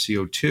air as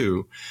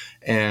CO2,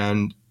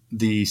 and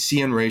the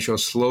CN ratio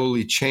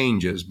slowly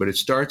changes, but it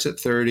starts at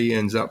 30,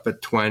 ends up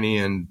at 20,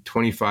 and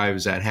 25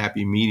 is that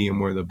happy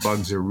medium where the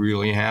bugs are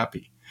really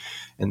happy.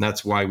 And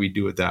that's why we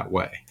do it that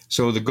way.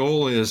 So the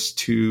goal is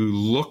to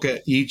look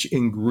at each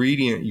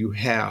ingredient you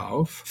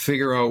have,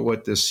 figure out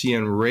what the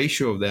CN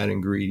ratio of that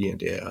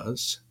ingredient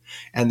is,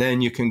 and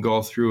then you can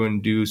go through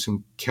and do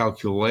some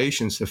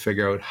calculations to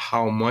figure out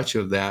how much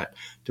of that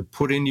to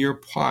put into your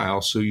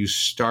pile so you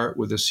start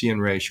with a CN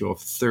ratio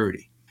of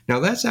 30. Now,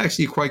 that's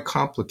actually quite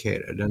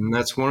complicated, and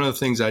that's one of the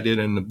things I did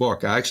in the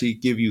book. I actually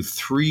give you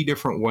 3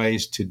 different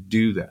ways to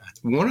do that.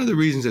 One of the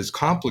reasons it's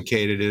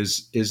complicated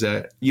is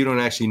that you don't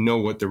actually know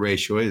what the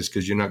ratio is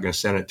because you're not going to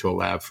send it to a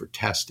lab for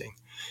testing.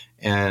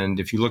 And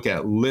if you look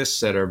at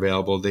lists that are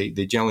available, they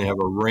generally have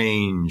a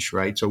range,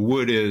 right? So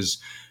wood is,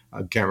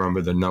 I can't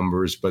remember the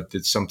numbers, but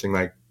it's something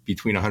like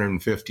between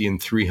 150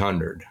 and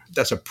 300.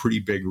 That's a pretty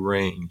big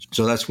range.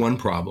 So that's one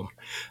problem.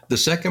 The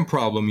second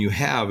problem you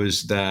have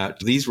is that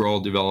these were all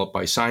developed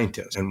by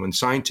scientists. And when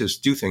scientists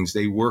do things,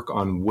 they work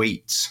on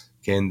weights.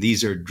 Okay, and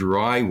these are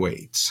dry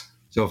weights.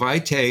 So if I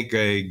take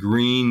a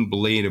green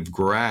blade of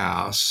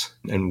grass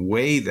and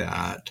weigh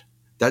that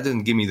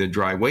doesn't give me the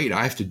dry weight.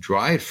 I have to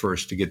dry it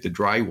first to get the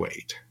dry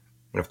weight.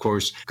 And of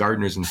course,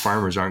 gardeners and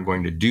farmers aren't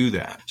going to do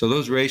that. So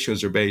those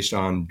ratios are based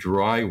on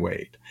dry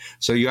weight.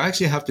 So you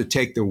actually have to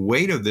take the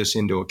weight of this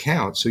into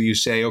account. So you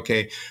say,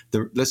 okay,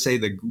 let's say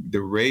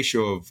the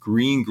ratio of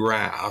green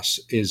grass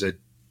is a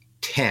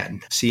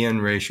 10,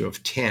 CN ratio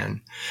of 10,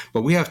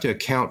 but we have to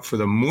account for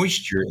the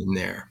moisture in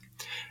there.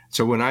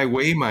 So when I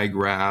weigh my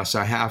grass,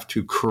 I have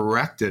to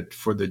correct it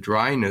for the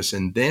dryness,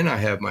 and then I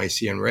have my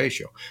CN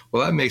ratio.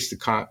 Well, that makes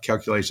the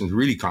calculations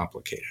really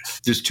complicated.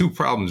 There's 2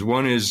 problems.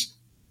 One is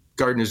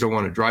gardeners don't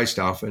want to dry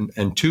stuff,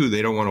 and 2,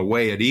 they don't want to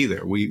weigh it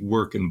either. We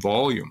work in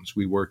volumes.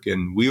 We work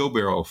in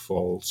wheelbarrow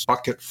fulls,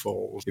 bucket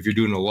fulls. If you're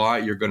doing a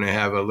lot, you're going to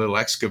have a little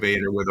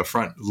excavator with a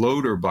front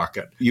loader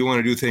bucket. You want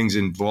to do things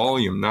in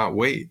volume, not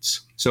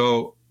weights.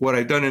 So what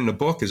I've done in the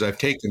book is I've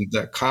taken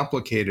that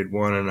complicated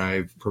one and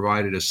I've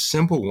provided a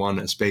simple one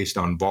that's based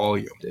on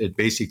volume. It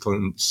basically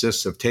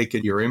consists of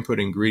taking your input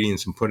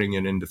ingredients and putting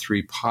it into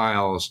 3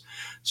 piles.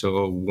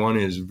 So one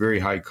is very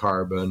high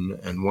carbon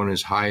and one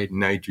is high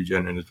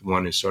nitrogen and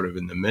one is sort of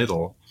in the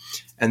middle.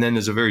 And then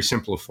there's a very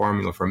simple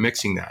formula for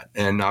mixing that.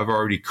 And I've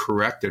already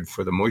corrected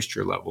for the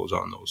moisture levels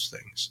on those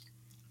things.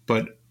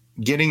 But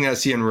getting that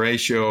CN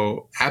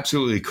ratio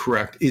absolutely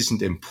correct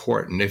isn't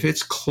important. If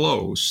it's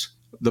close,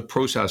 the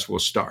process will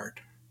start.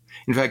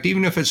 In fact,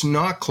 even if it's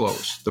not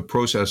close, the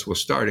process will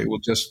start. It will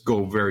just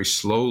go very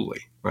slowly,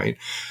 right?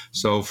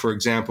 So, for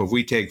example, if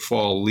we take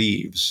fall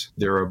leaves,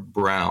 they're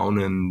brown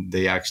and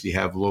they actually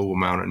have low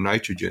amount of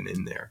nitrogen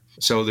in there.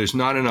 So there's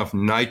not enough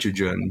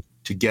nitrogen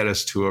to get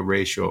us to a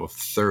ratio of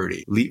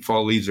 30.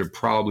 Fall leaves are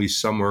probably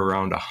somewhere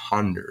around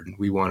 100.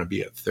 We want to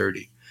be at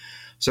 30.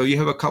 So you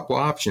have a couple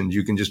options.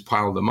 You can just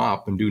pile them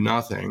up and do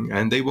nothing,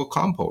 and they will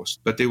compost,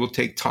 but they will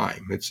take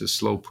time. It's a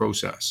slow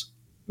process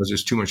because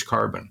there's too much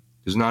carbon.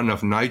 There's not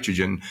enough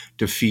nitrogen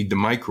to feed the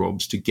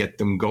microbes to get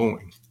them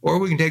going. Or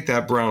we can take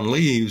that brown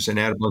leaves and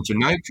add a bunch of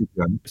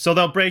nitrogen. So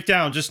they'll break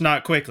down, just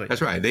not quickly.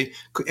 That's right.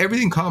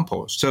 Everything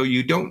composts. So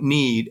you don't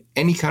need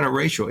any kind of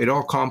ratio. It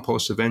all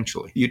composts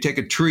eventually. You take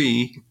a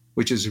tree,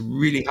 which is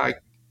really high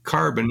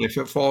carbon. If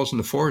it falls in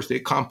the forest,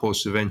 it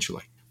composts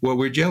eventually. What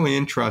we're generally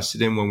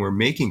interested in when we're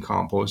making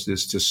compost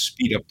is to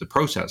speed up the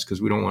process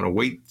because we don't want to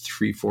wait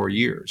 3-4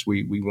 years.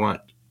 We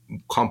want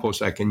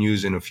compost I can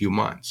use in a few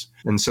months.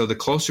 And so the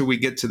closer we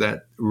get to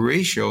that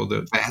ratio,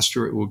 the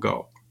faster it will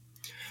go.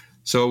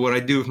 So what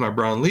I do with my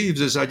brown leaves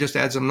is I just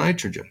add some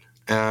nitrogen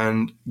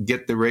and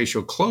get the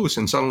ratio close,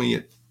 and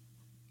suddenly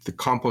the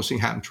composting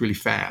happens really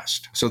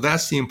fast. So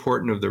that's the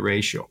importance of the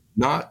ratio,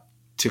 not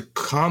to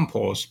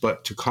compost,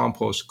 but to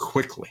compost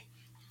quickly.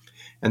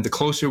 And the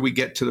closer we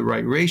get to the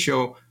right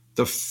ratio,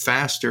 the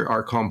faster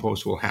our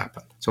compost will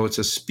happen. So it's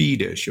a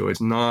speed issue.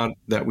 It's not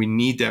that we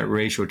need that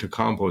ratio to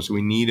compost.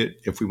 We need it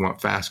if we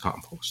want fast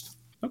compost.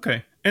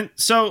 Okay. And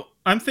so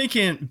I'm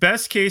thinking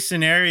best case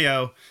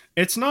scenario,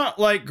 it's not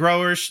like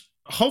growers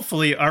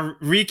hopefully are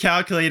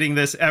recalculating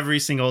this every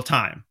single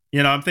time.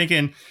 You know, I'm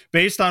thinking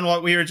based on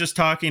what we were just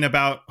talking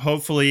about,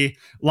 hopefully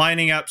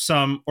lining up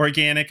some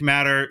organic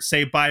matter,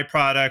 say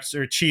byproducts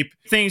or cheap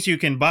things you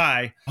can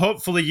buy.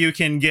 Hopefully you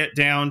can get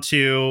down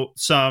to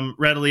some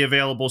readily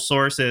available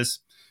sources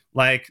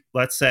like,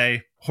 let's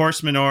say,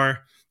 horse manure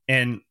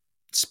and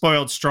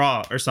spoiled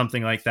straw or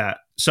something like that.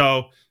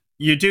 So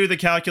you do the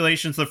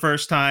calculations the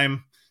first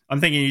time. I'm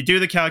thinking you do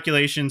the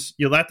calculations,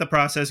 you let the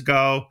process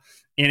go.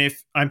 And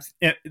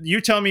you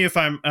tell me if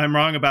I'm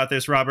wrong about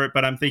this, Robert,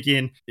 but I'm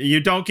thinking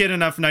you don't get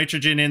enough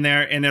nitrogen in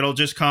there and it'll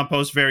just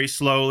compost very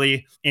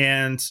slowly.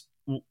 And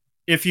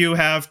if you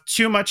have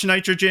too much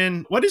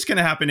nitrogen, what is going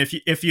to happen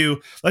if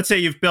you let's say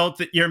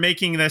you're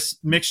making this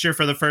mixture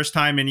for the first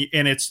time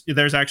and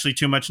there's actually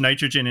too much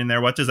nitrogen in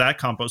there? What does that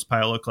compost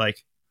pile look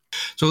like?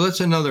 So that's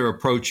another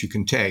approach you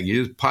can take.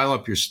 You just pile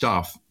up your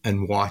stuff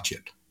and watch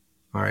it.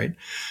 All right.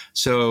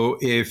 So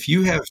if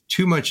you have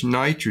too much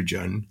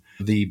nitrogen,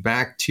 the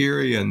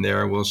bacteria in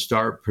there will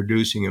start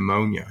producing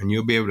ammonia and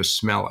you'll be able to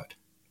smell it.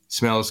 It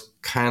smells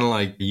kind of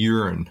like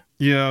urine.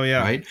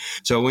 Yeah. Right?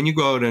 So when you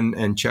go out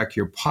and check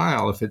your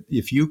pile,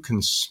 if you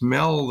can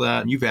smell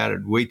that, you've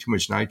added way too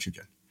much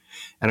nitrogen.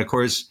 And of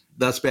course,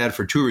 that's bad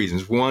for two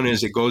reasons. One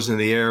is it goes into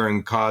the air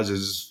and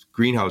causes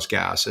greenhouse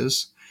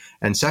gases.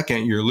 And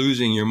second, you're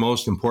losing your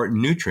most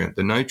important nutrient,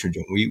 the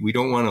nitrogen. We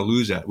don't want to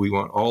lose that. We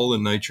want all the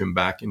nitrogen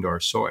back into our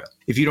soil.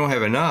 If you don't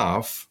have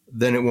enough,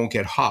 then it won't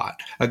get hot.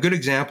 A good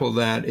example of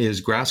that is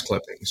grass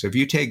clippings. So if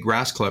you take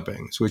grass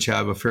clippings, which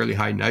have a fairly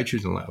high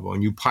nitrogen level,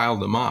 and you pile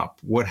them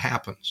up, what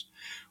happens?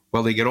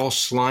 Well, they get all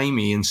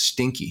slimy and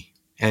stinky.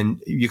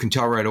 And you can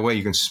tell right away,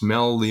 you can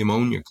smell the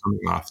ammonia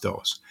coming off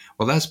those.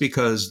 Well, that's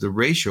because the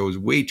ratio is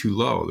way too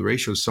low. The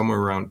ratio is somewhere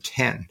around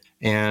 10.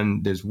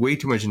 And there's way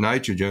too much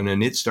nitrogen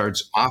and it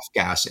starts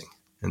off-gassing.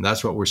 And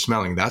that's what we're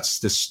smelling. That's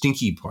the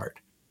stinky part.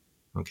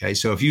 Okay,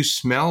 so if you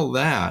smell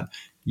that,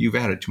 you've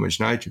added too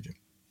much nitrogen.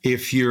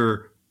 If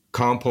your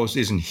compost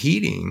isn't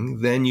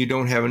heating, then you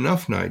don't have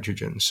enough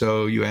nitrogen.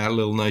 So you add a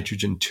little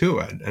nitrogen to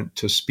it and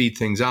to speed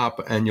things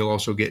up, and you'll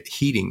also get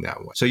heating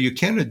that way. So you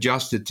can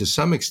adjust it to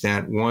some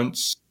extent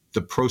once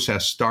the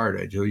process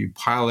started. So you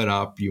pile it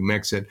up, you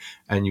mix it,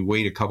 and you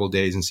wait a couple of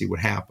days and see what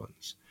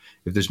happens.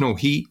 If there's no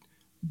heat,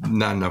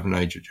 not enough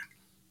nitrogen.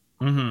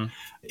 Mm-hmm.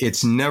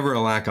 It's never a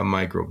lack of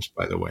microbes,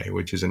 by the way,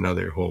 which is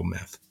another whole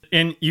myth.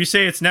 And you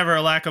say it's never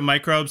a lack of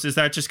microbes. Is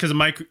that just because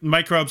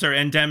microbes are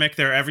endemic?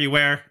 They're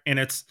everywhere, and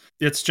it's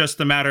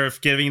just a matter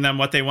of giving them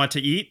what they want to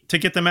eat to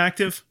get them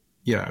active?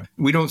 Yeah.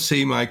 We don't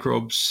see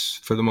microbes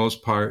for the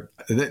most part.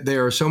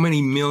 There are so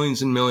many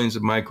millions and millions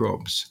of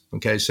microbes.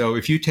 Okay. So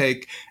if you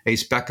take a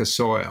speck of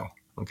soil,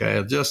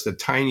 okay, just a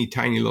tiny,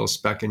 tiny little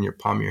speck in your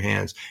palm of your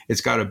hands,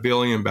 it's got 1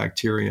 billion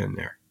bacteria in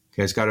there.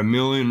 Okay, it's got 1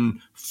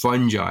 million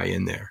fungi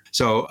in there.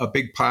 So a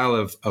big pile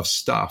of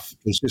stuff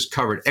is just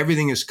covered.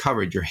 Everything is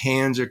covered. Your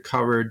hands are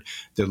covered.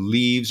 The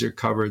leaves are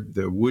covered.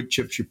 The wood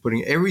chips you're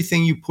putting,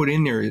 everything you put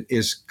in there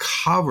is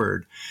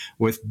covered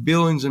with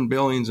billions and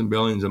billions and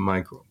billions of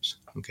microbes.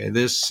 Okay,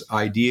 this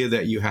idea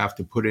that you have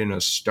to put in a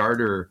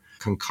starter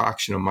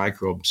concoction of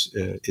microbes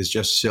is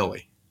just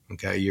silly.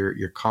 Okay,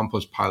 your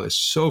compost pile is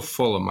so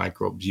full of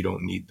microbes, you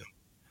don't need them.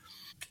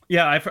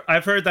 Yeah,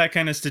 I've heard that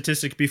kind of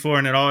statistic before,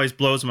 and it always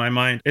blows my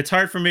mind. It's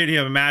hard for me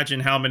to imagine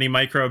how many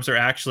microbes are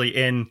actually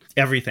in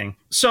everything.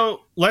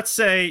 So let's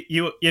say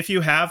if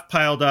you have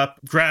piled up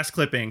grass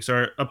clippings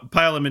or a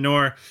pile of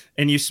manure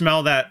and you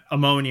smell that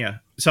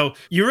ammonia. So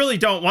you really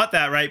don't want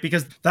that, right?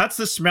 Because that's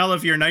the smell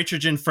of your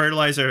nitrogen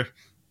fertilizer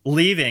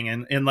leaving.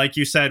 And like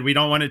you said, we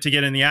don't want it to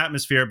get in the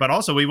atmosphere, but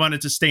also we want it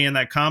to stay in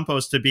that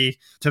compost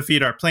to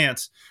feed our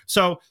plants.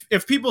 So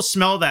if people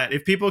smell that,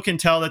 if people can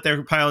tell that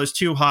their pile is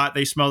too hot,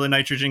 they smell the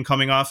nitrogen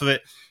coming off of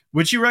it,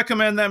 would you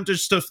recommend them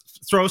just to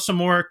throw some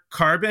more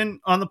carbon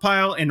on the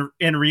pile and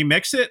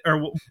remix it?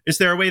 Or is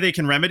there a way they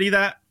can remedy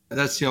that?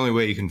 That's the only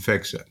way you can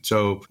fix it.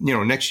 So,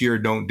 next year,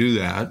 don't do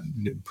that.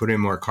 Put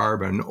in more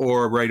carbon,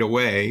 or right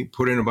away,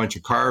 put in a bunch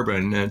of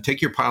carbon and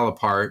take your pile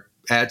apart,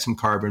 add some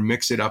carbon,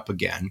 mix it up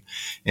again.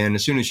 And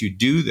as soon as you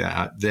do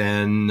that,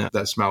 then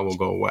that smell will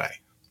go away.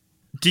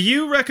 Do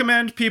you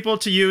recommend people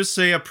to use,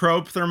 say, a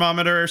probe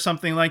thermometer or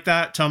something like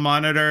that to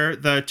monitor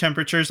the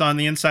temperatures on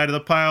the inside of the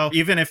pile,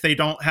 even if they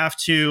don't have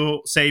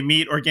to, say,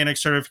 meet organic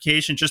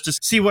certification, just to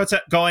see what's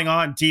going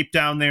on deep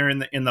down there in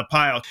the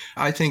pile?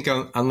 I think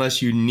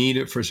unless you need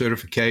it for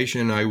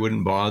certification, I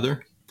wouldn't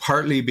bother.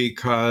 Partly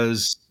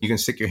because you can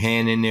stick your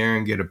hand in there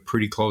and get a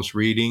pretty close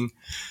reading.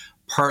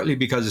 Partly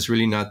because it's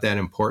really not that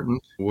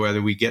important.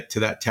 Whether we get to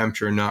that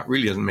temperature or not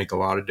really doesn't make a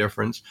lot of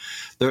difference.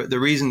 The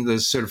reason the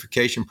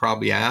certification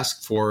probably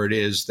asks for it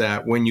is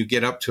that when you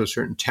get up to a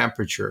certain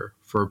temperature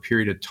for a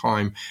period of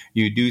time,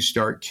 you do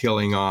start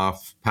killing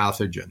off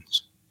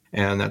pathogens.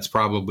 And that's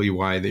probably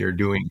why they're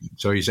doing it.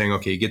 So you're saying,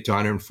 okay, you get to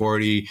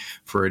 140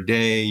 for a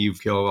day,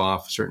 you've killed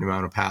off a certain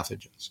amount of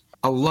pathogens.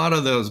 A lot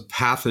of those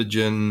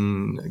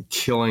pathogen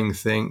killing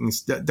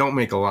things that don't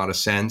make a lot of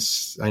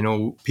sense. I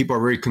know people are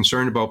very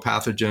concerned about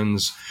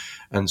pathogens,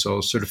 and so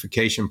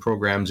certification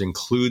programs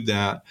include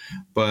that.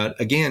 But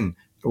again,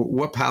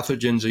 what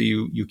pathogens are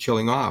you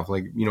killing off?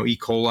 Like, E.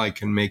 coli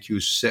can make you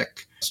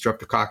sick.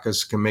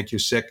 Streptococcus can make you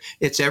sick.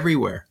 It's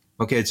everywhere.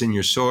 Okay, it's in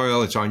your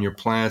soil, it's on your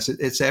plants,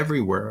 it's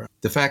everywhere.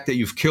 The fact that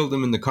you've killed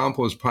them in the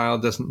compost pile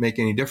doesn't make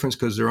any difference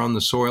because they're on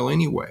the soil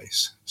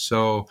anyways.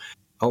 So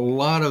a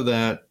lot of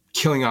that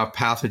killing off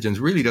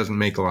pathogens really doesn't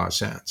make a lot of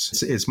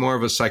sense. It's more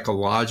of a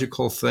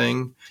psychological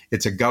thing.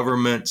 It's a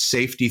government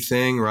safety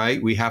thing,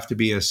 right? We have to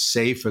be as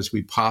safe as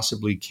we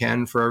possibly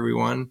can for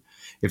everyone.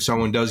 If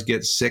someone does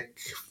get sick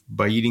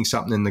by eating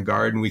something in the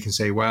garden, we can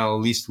say, well,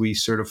 at least we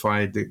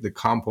certified the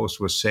compost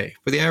was safe.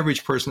 For the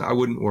average person, I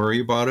wouldn't worry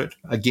about it.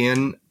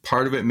 Again,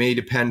 part of it may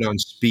depend on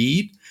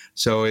speed.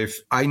 So if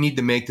I need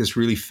to make this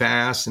really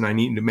fast and I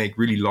need to make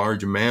really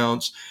large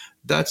amounts,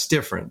 that's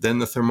different. Then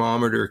the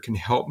thermometer can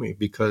help me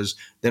because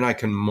then I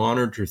can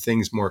monitor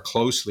things more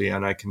closely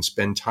and I can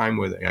spend time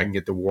with it. I can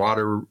get the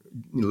water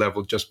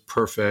level just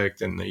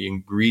perfect and the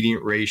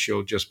ingredient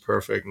ratio just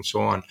perfect and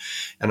so on.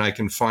 And I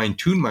can fine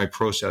tune my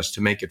process to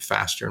make it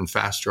faster and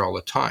faster all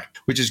the time,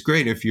 which is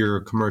great if you're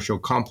a commercial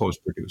compost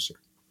producer.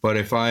 But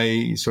if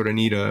I sort of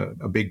need a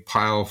big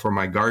pile for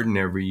my garden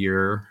every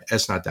year,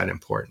 it's not that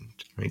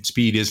important. Right?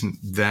 Speed isn't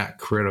that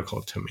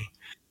critical to me.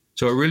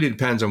 So it really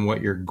depends on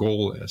what your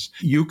goal is.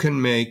 You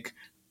can make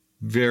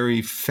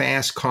very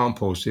fast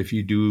compost if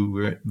you do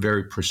it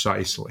very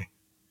precisely,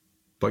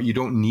 but you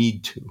don't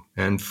need to.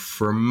 And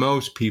for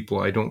most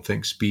people, I don't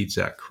think speed's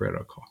that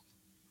critical.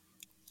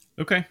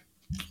 Okay.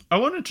 I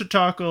wanted to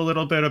talk a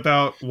little bit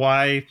about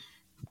why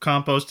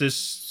compost is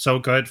so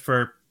good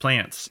for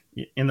plants.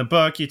 In the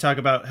book, you talk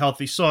about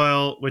healthy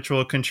soil, which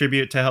will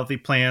contribute to healthy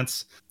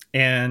plants.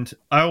 And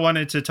I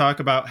wanted to talk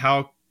about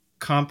how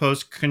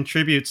compost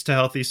contributes to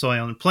healthy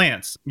soil and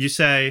plants. You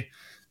say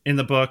in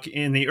the book,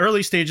 in the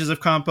early stages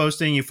of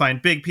composting, you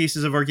find big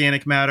pieces of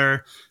organic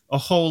matter, a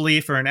whole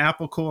leaf or an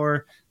apple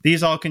core.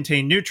 These all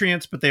contain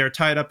nutrients, but they are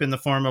tied up in the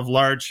form of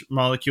large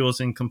molecules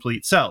in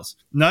complete cells.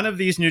 None of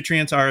these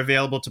nutrients are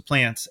available to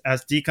plants.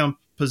 As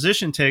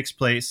decomposition takes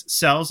place,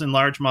 cells and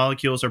large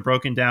molecules are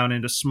broken down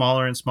into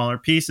smaller and smaller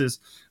pieces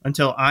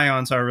until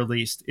ions are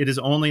released. It is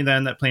only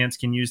then that plants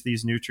can use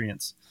these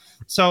nutrients.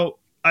 So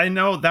I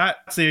know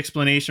that's the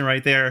explanation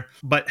right there,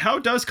 but how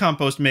does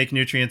compost make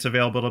nutrients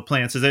available to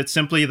plants? Is it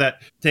simply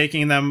that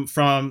taking them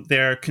from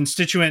their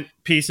constituent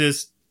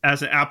pieces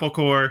as an apple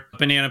core,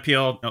 banana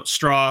peel,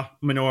 straw,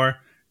 manure,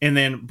 and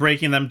then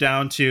breaking them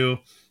down to,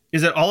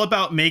 is it all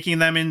about making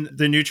them in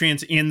the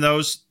nutrients in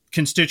those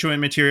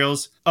constituent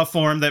materials a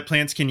form that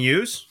plants can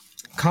use?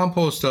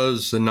 Compost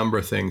does a number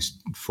of things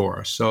for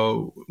us.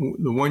 So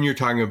the one you're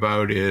talking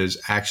about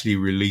is actually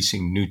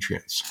releasing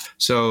nutrients.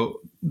 So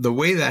the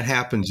way that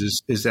happens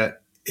is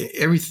that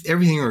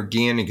everything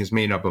organic is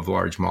made up of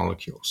large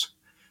molecules.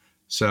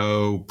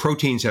 So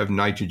proteins have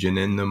nitrogen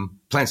in them.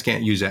 Plants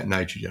can't use that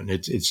nitrogen.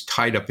 It's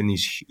tied up in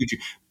these huge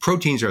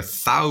proteins are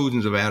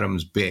thousands of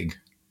atoms big.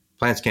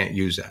 Plants can't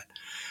use that.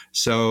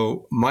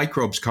 So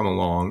microbes come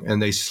along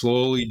and they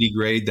slowly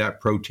degrade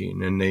that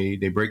protein and they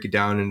break it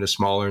down into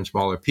smaller and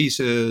smaller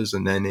pieces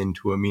and then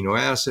into amino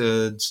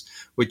acids,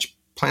 which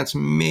plants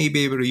may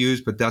be able to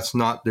use, but that's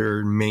not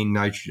their main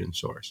nitrogen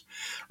source.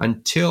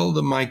 Until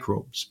the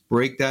microbes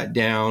break that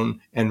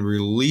down and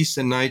release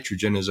the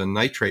nitrogen as a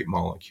nitrate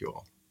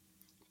molecule,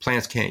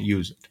 plants can't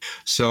use it.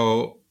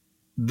 So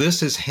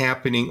this is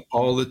happening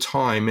all the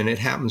time, and it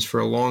happens for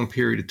a long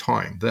period of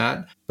time.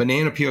 That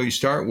banana peel you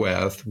start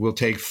with will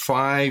take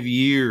 5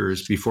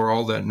 years before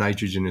all that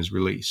nitrogen is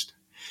released.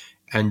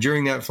 And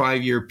during that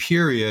 5-year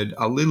period,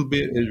 a little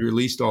bit is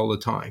released all the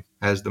time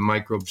as the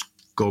microbes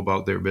go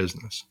about their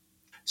business.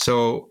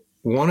 So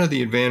one of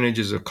the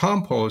advantages of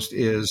compost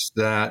is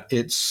that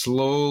it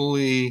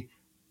slowly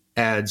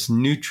adds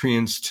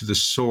nutrients to the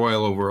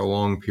soil over a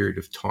long period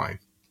of time.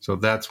 So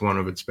that's one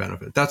of its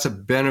benefits. That's a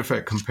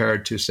benefit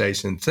compared to, say,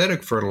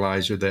 synthetic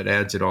fertilizer that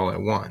adds it all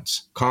at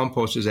once.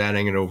 Compost is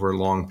adding it over a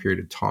long period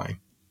of time.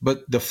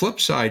 But the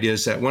flip side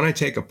is that when I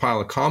take a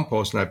pile of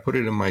compost and I put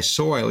it in my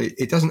soil,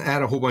 it doesn't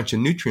add a whole bunch of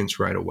nutrients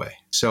right away.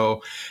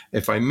 So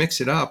if I mix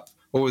it up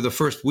over the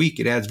first week,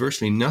 it adds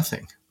virtually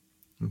nothing.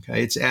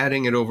 Okay, it's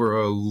adding it over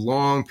a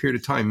long period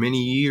of time,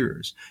 many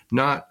years,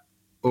 not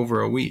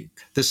over a week.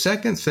 The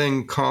second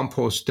thing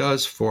compost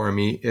does for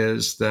me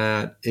is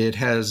that it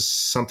has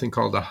something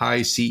called a high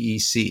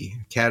CEC,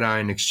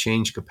 cation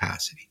exchange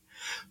capacity.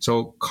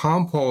 So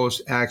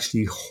compost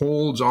actually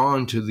holds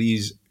on to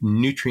these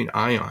nutrient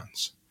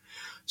ions.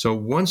 So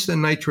once the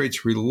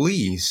nitrate's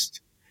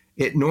released,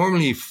 it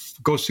normally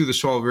goes through the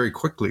soil very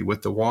quickly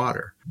with the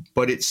water,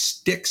 but it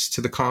sticks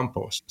to the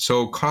compost.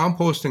 So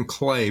compost and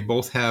clay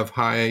both have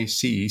high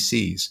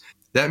CECs.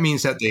 That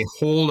means that they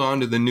hold on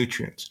to the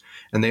nutrients,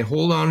 and they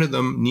hold on to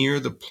them near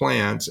the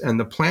plants, and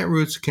the plant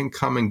roots can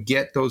come and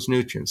get those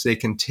nutrients. They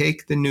can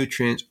take the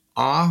nutrients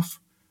off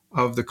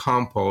of the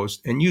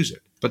compost and use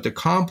it, but the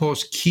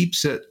compost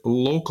keeps it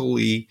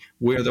locally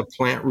where the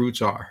plant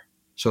roots are.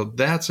 So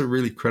that's a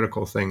really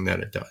critical thing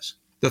that it does.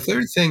 The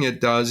third thing it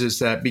does is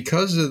that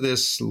because of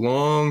this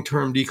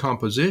long-term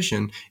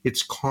decomposition,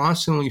 it's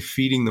constantly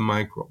feeding the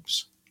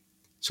microbes.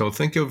 So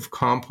think of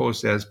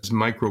compost as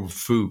microbe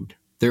food.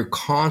 They're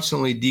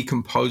constantly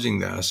decomposing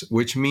this,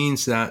 which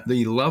means that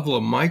the level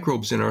of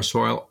microbes in our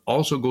soil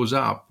also goes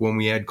up when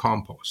we add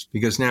compost,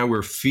 because now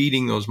we're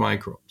feeding those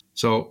microbes.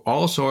 So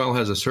all soil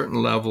has a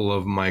certain level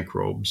of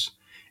microbes.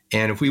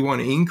 And if we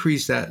want to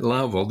increase that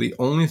level, the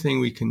only thing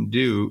we can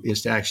do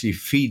is to actually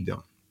feed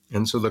them.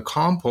 And so the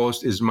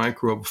compost is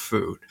microbe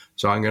food.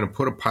 So I'm going to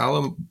put a pile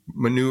of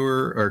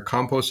manure or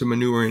composted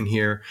manure in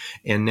here,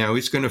 and now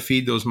it's going to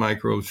feed those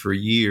microbes for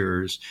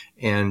years.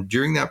 And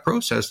during that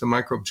process, the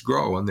microbes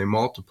grow and they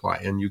multiply,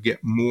 and you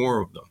get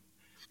more of them.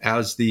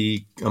 As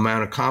the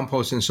amount of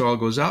compost in soil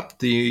goes up,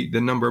 the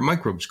number of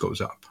microbes goes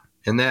up.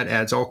 And that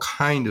adds all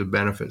kinds of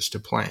benefits to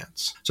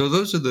plants. So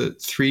those are the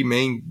three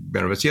main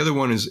benefits. The other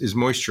one is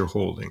moisture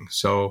holding.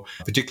 So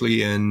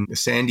particularly in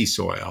sandy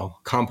soil,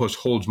 compost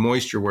holds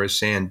moisture whereas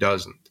sand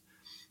doesn't.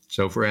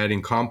 So if we're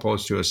adding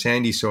compost to a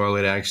sandy soil,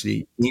 it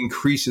actually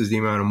increases the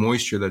amount of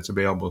moisture that's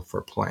available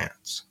for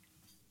plants.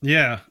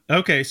 Yeah.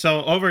 Okay.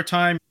 So over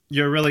time,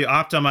 you're really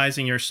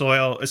optimizing your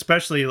soil,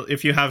 especially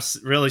if you have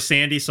really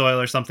sandy soil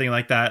or something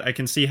like that. I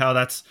can see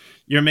how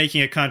you're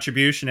making a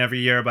contribution every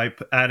year by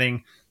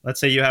adding,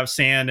 let's say you have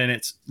sand and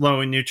it's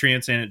low in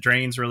nutrients and it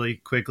drains really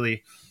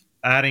quickly.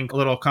 Adding a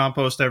little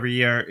compost every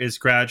year is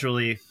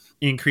gradually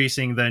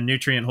increasing the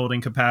nutrient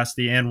holding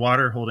capacity and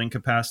water holding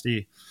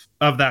capacity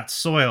of that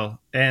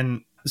soil.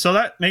 And so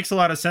that makes a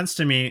lot of sense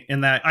to me,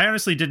 in that I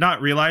honestly did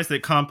not realize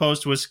that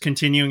compost was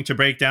continuing to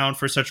break down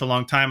for such a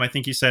long time. I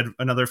think you said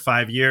another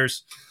 5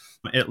 years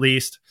at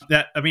least.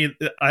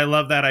 I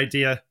love that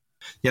idea.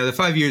 Yeah, the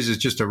 5 years is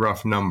just a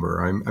rough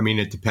number. I mean,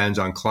 it depends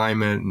on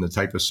climate and the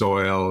type of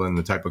soil and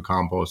the type of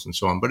compost and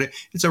so on. But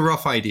it's a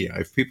rough idea.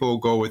 If people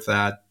go with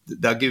that,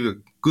 that'll give you a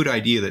good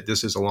idea that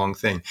this is a long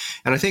thing.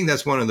 And I think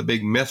that's one of the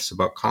big myths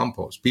about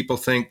compost. People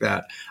think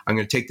that I'm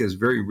going to take this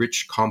very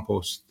rich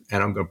compost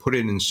and I'm going to put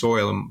it in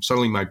soil and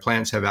suddenly my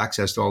plants have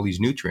access to all these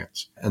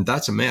nutrients. And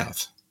that's a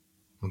myth.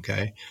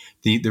 Okay.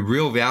 The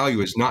real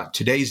value is not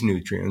today's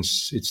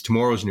nutrients, it's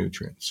tomorrow's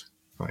nutrients.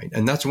 Right.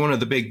 And that's one of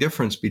the big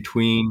difference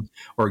between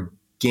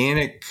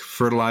organic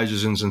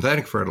fertilizers and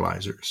synthetic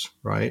fertilizers,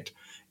 right,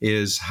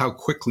 is how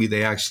quickly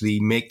they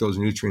actually make those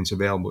nutrients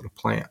available to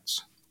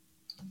plants.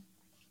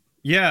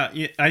 Yeah,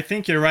 I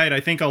think you're right. I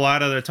think a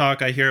lot of the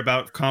talk I hear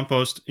about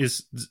compost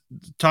is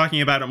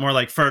talking about it more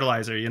like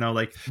fertilizer,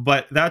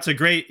 but that's a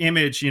great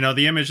image.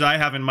 The image I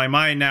have in my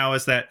mind now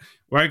is that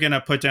we're going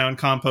to put down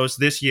compost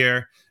this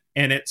year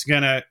and it's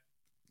going to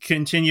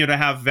continue to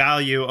have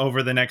value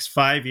over the next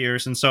 5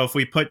 years. And so if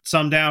we put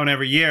some down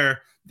every year,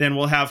 then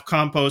we'll have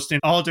compost in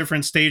all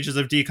different stages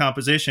of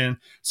decomposition.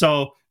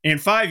 So in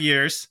 5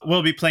 years,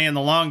 we'll be playing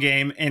the long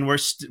game and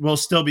we'll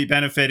still be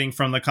benefiting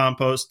from the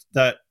compost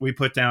that we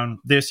put down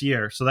this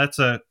year. So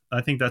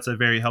I think that's a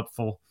very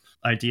helpful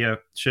idea,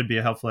 should be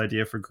a helpful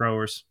idea for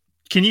growers.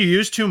 Can you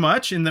use too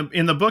much? In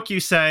the book,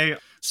 you say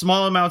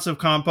small amounts of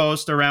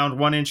compost, around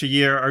 1 inch a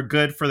year, are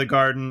good for the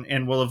garden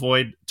and will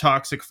avoid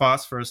toxic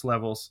phosphorus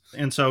levels.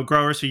 And so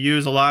growers who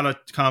use a lot of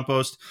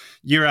compost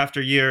year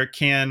after year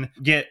can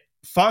get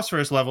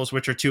phosphorus levels,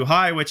 which are too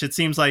high, which it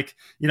seems like,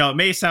 it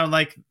may sound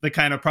like the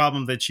kind of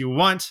problem that you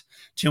want,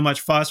 too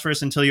much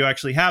phosphorus until you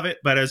actually have it.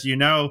 But as you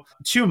know,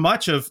 too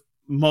much of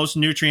most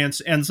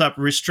nutrients ends up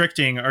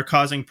restricting or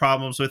causing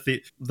problems with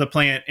the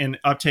plant and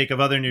uptake of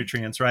other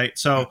nutrients, right?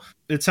 So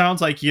it sounds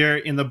like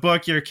in the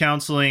book, you're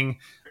counseling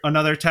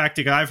another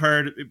tactic I've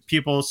heard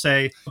people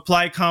say,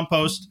 apply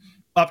compost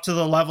up to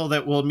the level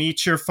that will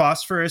meet your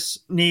phosphorus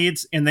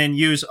needs, and then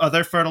use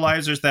other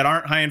fertilizers that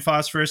aren't high in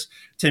phosphorus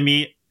to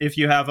meet if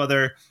you have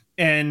other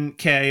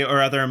NK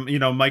or other,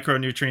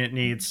 micronutrient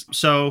needs.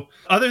 So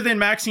other than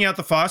maxing out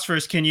the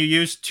phosphorus, can you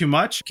use too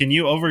much? Can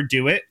you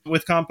overdo it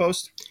with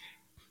compost?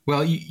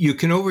 Well, you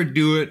can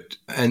overdo it,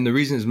 and the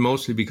reason is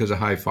mostly because of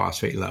high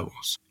phosphate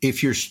levels.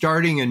 If you're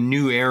starting a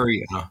new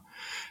area,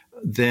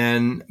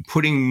 then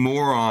putting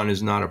more on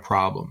is not a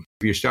problem.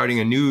 If you're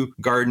starting a new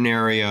garden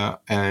area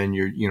and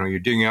you're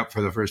digging up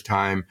for the first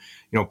time,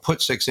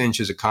 put 6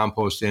 inches of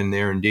compost in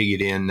there and dig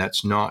it in.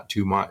 That's not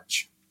too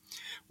much.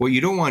 What you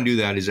don't want to do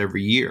that is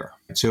every year.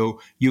 So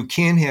you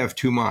can have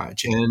too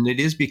much, and it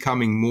is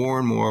becoming more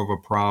and more of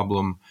a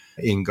problem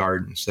in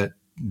gardens that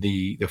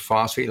the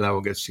phosphate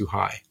level gets too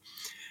high.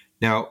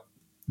 Now,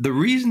 the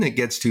reason it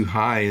gets too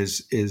high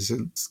is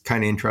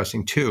kind of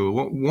interesting too.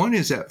 One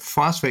is that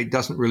phosphate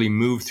doesn't really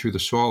move through the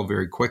soil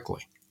very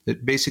quickly.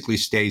 It basically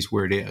stays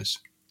where it is.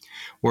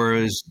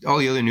 Whereas all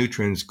the other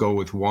nutrients go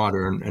with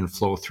water and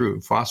flow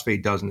through.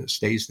 Phosphate doesn't, it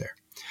stays there.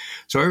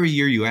 So every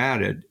year you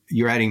add it,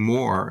 you're adding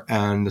more,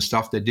 and the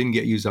stuff that didn't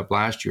get used up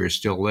last year is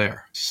still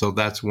there. So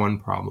that's one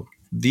problem.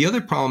 The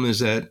other problem is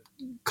that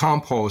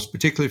compost,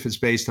 particularly if it's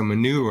based on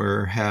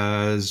manure,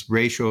 has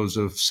ratios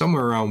of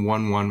somewhere around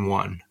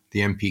 1:1:1. The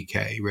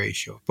NPK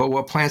ratio. But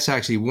what plants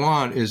actually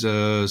want is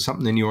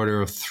something in the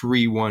order of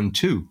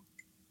 3:1:2.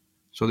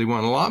 So they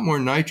want a lot more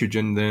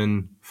nitrogen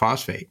than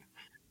phosphate.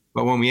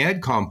 But when we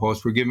add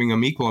compost, we're giving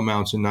them equal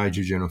amounts of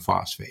nitrogen and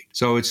phosphate.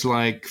 So it's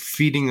like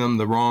feeding them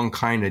the wrong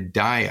kind of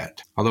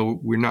diet, although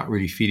we're not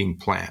really feeding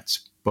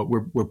plants, but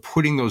we're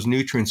putting those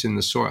nutrients in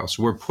the soil.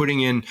 So we're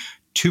putting in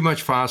too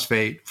much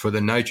phosphate for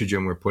the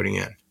nitrogen we're putting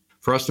in.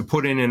 For us to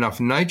put in enough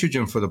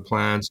nitrogen for the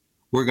plants,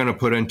 we're going to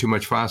put in too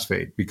much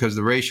phosphate because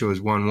the ratio is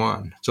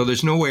 1:1. So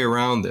there's no way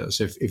around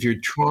this. If you're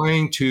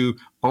trying to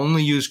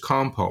only use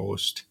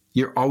compost,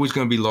 you're always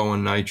going to be low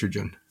on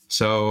nitrogen.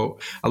 So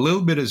a little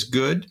bit is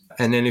good.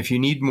 And then if you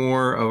need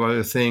more of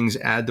other things,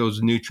 add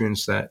those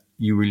nutrients that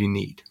you really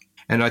need.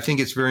 And I think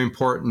it's very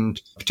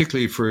important,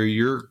 particularly for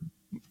your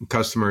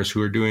customers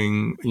who are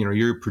doing,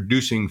 you're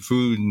producing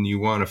food and you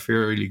want a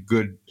fairly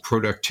good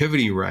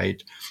productivity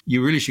rate,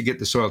 you really should get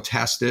the soil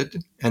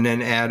tested and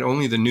then add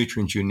only the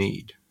nutrients you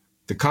need.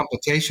 The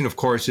complication, of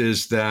course,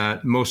 is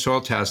that most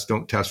soil tests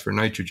don't test for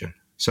nitrogen.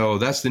 So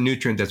that's the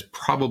nutrient that's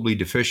probably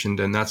deficient,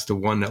 and that's the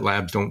one that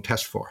labs don't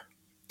test for.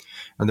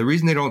 And the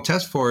reason they don't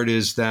test for it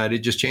is that it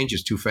just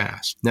changes too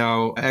fast.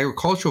 Now,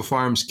 agricultural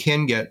farms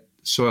can get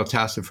soil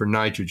tested for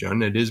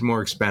nitrogen. It is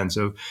more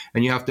expensive,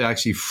 and you have to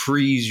actually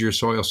freeze your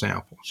soil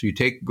sample. So you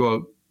take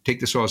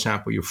the soil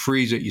sample, you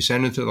freeze it, you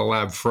send it to the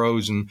lab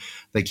frozen.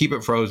 They keep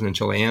it frozen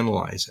until they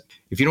analyze it.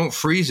 If you don't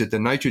freeze it, the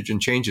nitrogen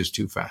changes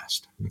too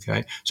fast.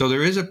 Okay, so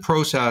there is a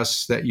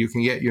process that you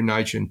can get your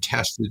nitrogen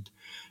tested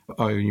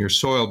in your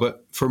soil,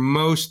 but for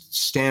most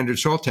standard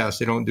soil tests,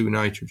 they don't do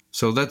nitrogen.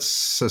 So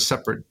that's a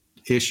separate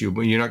issue,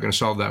 but you're not going to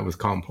solve that with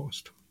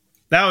compost.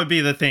 That would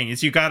be the thing,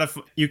 is you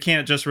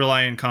can't just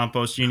rely on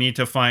compost. You need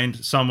to find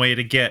some way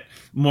to get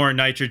more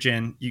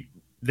nitrogen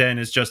than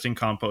is just in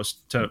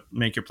compost to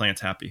make your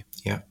plants happy.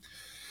 Yeah.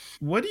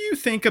 What do you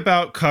think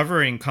about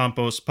covering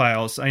compost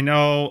piles? I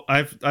know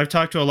I've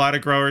talked to a lot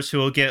of growers who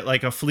will get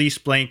like a fleece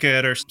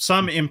blanket or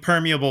some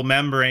impermeable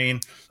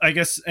membrane, I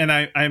guess, and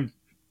I'm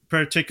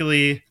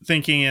particularly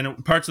thinking in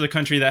parts of the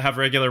country that have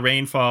regular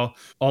rainfall,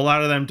 a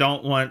lot of them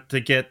don't want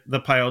to get the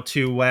pile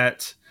too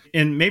wet.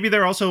 And maybe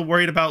they're also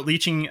worried about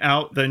leaching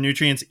out the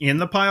nutrients in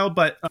the pile.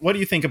 But what do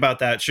you think about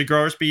that? Should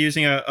growers be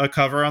using a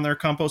cover on their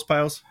compost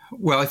piles?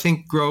 Well, I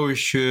think growers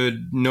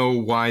should know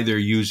why they're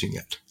using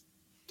it.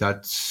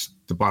 That's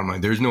the bottom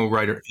line. There's no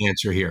right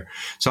answer here.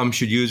 Some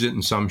should use it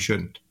and some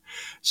shouldn't.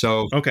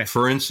 So,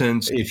 For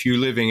instance, if you're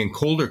living in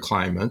colder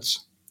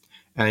climates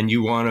and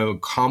you want to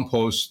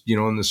compost,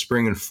 in the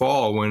spring and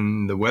fall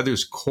when the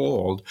weather's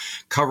cold,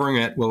 covering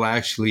it will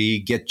actually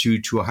get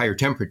you to a higher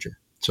temperature.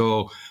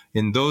 So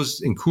in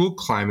cool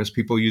climates,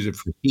 people use it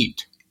for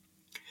heat.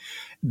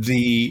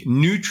 The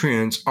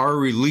nutrients are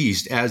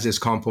released as this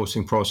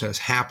composting process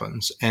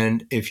happens.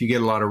 And if you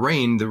get a lot of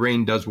rain, the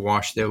rain does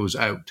wash those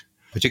out.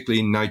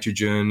 Particularly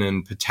nitrogen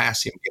and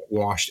potassium get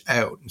washed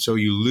out. And so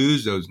you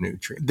lose those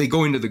nutrients. They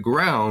go into the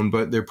ground,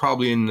 but they're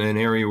probably in an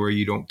area where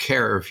you don't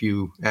care if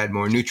you add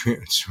more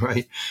nutrients,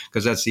 right?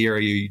 Because that's the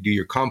area you do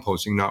your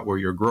composting, not where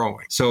you're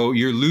growing. So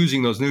you're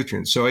losing those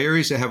nutrients. So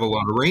areas that have a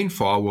lot of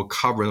rainfall will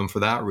cover them for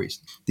that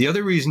reason. The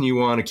other reason you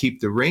want to keep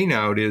the rain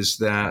out is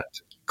that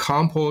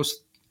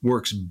compost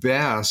works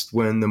best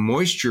when the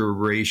moisture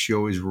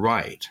ratio is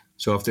right.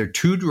 So if they're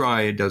too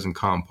dry, it doesn't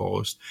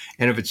compost.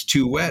 And if it's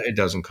too wet, it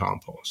doesn't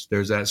compost.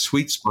 There's that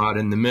sweet spot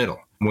in the middle.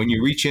 When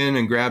you reach in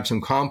and grab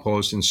some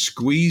compost and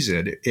squeeze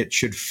it, it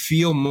should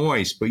feel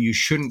moist, but you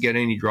shouldn't get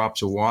any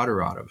drops of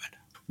water out of it.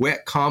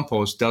 Wet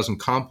compost doesn't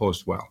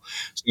compost well.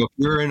 So if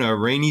you're in a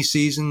rainy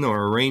season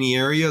or a rainy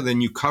area, then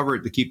you cover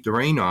it to keep the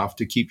rain off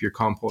to keep your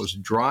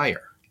compost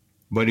drier.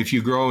 But if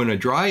you grow in a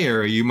dry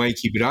area, you might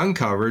keep it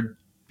uncovered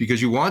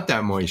because you want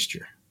that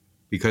moisture,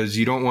 because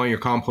you don't want your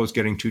compost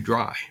getting too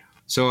dry.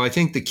 So I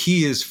think the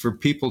key is for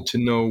people to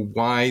know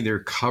why they're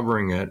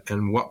covering it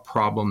and what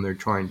problem they're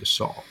trying to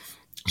solve.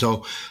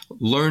 So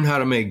learn how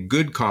to make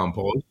good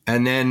compost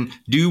and then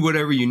do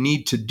whatever you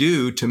need to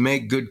do to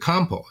make good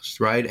compost,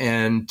 right?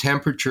 And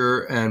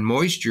temperature and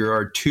moisture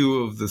are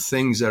two of the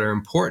things that are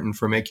important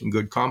for making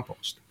good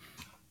compost.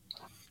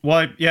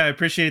 Well, I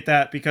appreciate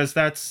that, because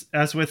that's,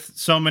 as with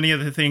so many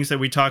of the things that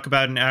we talk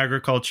about in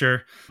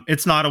agriculture,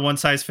 it's not a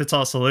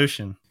one-size-fits-all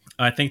solution.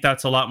 I think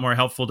that's a lot more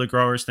helpful to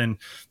growers than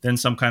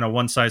some kind of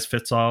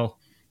one-size-fits-all,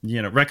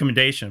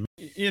 recommendation.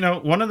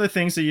 One of the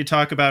things that you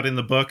talk about in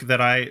the book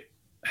that I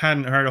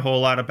hadn't heard a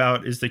whole lot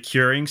about is the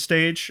curing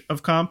stage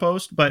of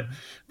compost. But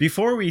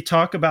before we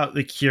talk about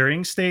the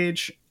curing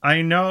stage,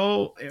 I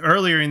know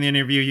earlier in the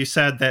interview you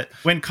said that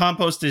when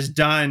compost is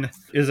done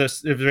is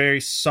a very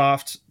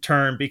soft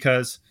term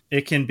because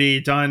it can be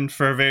done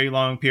for a very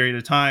long period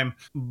of time.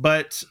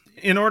 But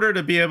in order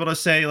to be able to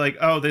say like,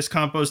 oh, this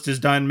compost is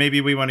done,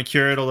 maybe we want to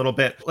cure it a little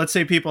bit. Let's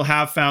say people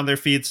have found their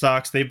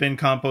feedstocks, they've been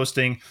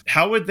composting.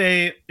 How would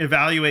they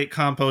evaluate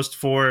compost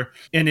for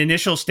an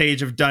initial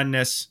stage of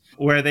doneness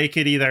where they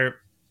could either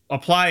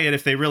apply it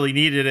if they really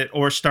needed it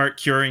or start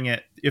curing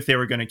it if they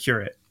were going to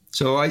cure it?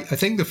 So I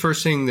think the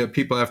first thing that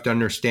people have to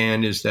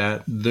understand is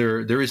that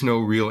there is no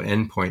real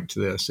endpoint to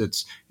this.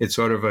 It's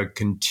sort of a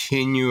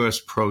continuous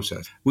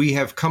process. We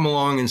have come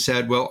along and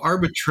said, well,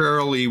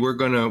 arbitrarily, we're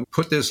going to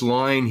put this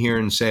line here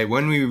and say,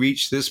 when we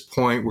reach this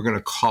point, we're going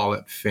to call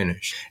it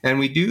finished. And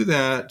we do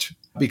that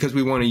because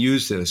we want to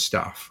use this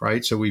stuff,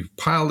 right? So we've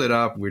piled it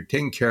up, we're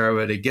taking care of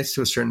it. It gets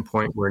to a certain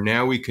point where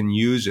now we can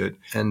use it.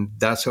 And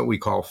that's what we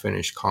call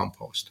finished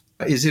compost.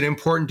 Is it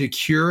important to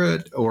cure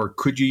it, or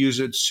could you use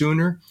it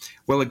sooner?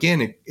 Well,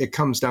 again, it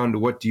comes down to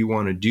what do you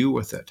want to do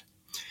with it?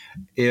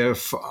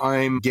 If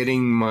I'm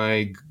getting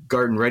my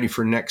garden ready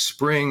for next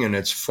spring and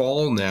it's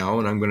fall now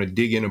and I'm going to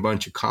dig in a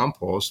bunch of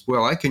compost,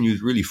 well, I can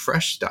use really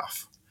fresh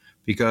stuff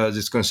because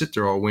it's going to sit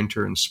there all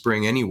winter and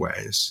spring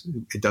anyways.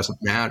 It doesn't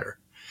matter.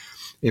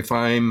 If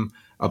I'm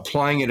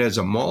applying it as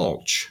a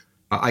mulch,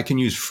 I can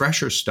use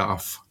fresher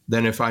stuff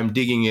than if I'm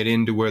digging it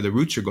into where the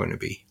roots are going to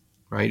be.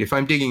 Right? If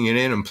I'm digging it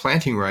in and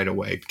planting right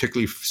away,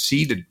 particularly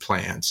seeded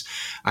plants,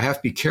 I have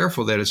to be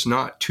careful that it's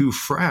not too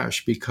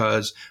fresh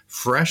because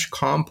fresh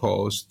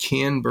compost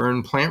can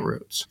burn plant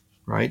roots,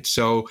 right?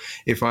 So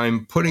if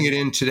I'm putting it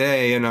in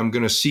today and I'm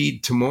going to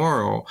seed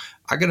tomorrow,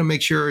 I got to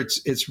make sure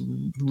it's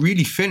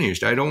really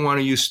finished. I don't want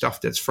to use stuff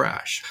that's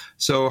fresh.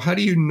 So how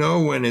do you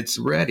know when it's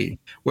ready?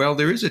 Well,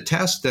 there is a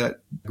test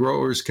that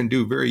growers can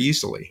do very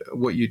easily.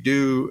 What you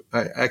do,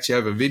 I actually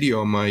have a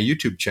video on my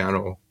YouTube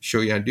channel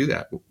show you how to do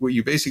that. What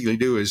you basically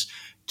do is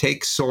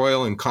take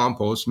soil and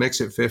compost, mix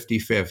it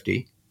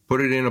 50-50, put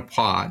it in a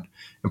pot,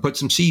 and put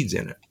some seeds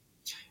in it.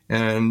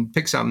 And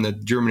pick something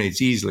that germinates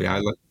easily.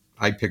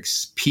 I pick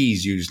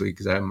peas usually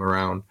because I have them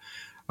around.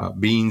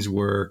 Beans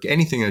work,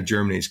 anything that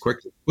germinates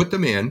quickly. Put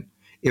them in.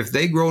 If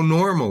they grow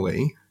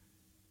normally,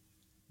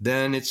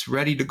 then it's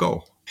ready to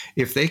go.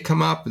 If they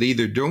come up, they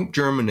either don't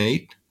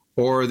germinate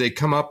or they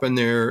come up and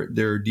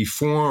they're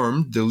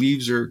deformed, the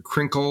leaves are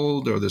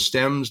crinkled or the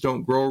stems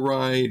don't grow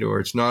right or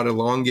it's not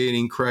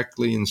elongating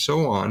correctly and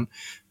so on,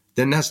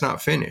 then that's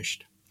not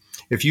finished.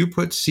 If you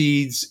put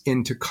seeds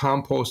into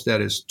compost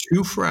that is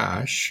too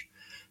fresh,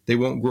 they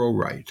won't grow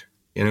right.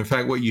 And in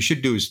fact, what you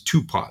should do is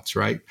 2 pots,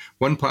 right?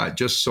 1 pot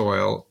just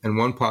soil and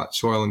 1 pot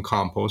soil and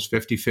compost,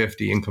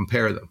 50-50, and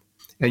compare them.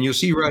 And you'll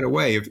see right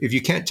away, if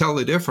you can't tell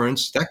the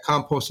difference, that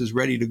compost is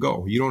ready to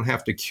go. You don't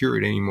have to cure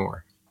it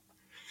anymore.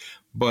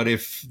 But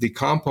if the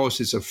compost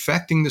is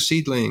affecting the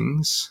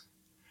seedlings,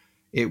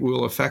 it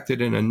will affect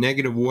it in a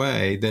negative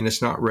way, then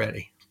it's not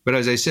ready. But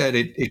as I said,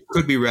 it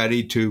could be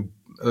ready to,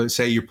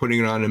 say you're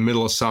putting it on in the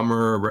middle of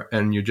summer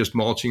and you're just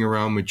mulching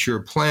around mature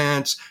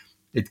plants.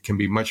 It can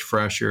be much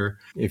fresher.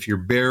 If you're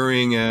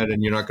burying it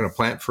and you're not going to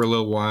plant for a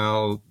little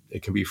while,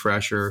 it can be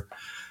fresher.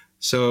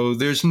 So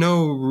there's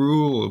no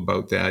rule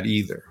about that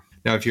either.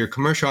 Now, if you're a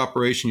commercial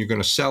operation, you're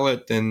going to sell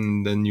it,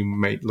 then you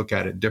might look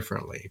at it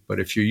differently.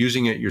 But if you're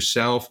using it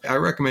yourself, I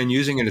recommend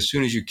using it as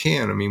soon as you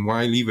can. I mean,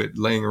 why leave it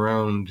laying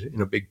around in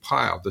a big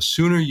pile? The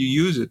sooner you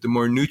use it, the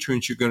more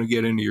nutrients you're going to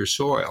get into your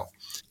soil.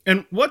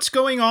 And what's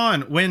going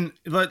on when,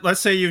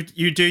 let's say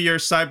you do your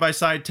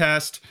side-by-side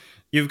test.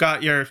 You've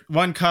got your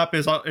 1 cup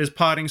is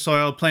potting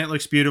soil, plant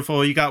looks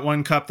beautiful. You got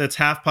 1 cup that's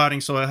half potting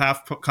soil,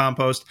 half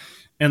compost.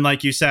 And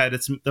like you said,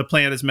 the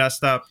plant is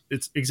messed up.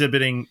 It's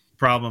exhibiting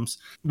problems.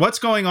 What's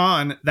going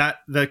on that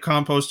the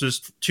compost is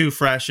too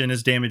fresh and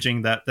is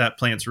damaging that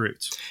plant's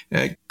roots?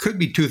 It could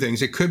be two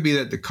things. It could be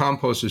that the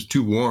compost is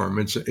too warm.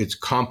 It's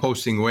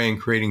composting away and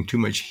creating too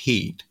much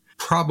heat.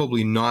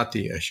 Probably not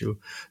the issue.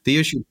 The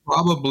issue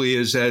probably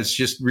is that it's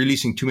just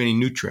releasing too many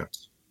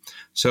nutrients.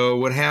 So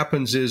what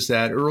happens is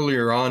that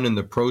earlier on in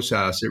the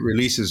process, it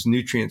releases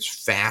nutrients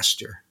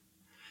faster.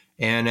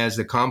 And as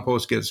the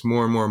compost gets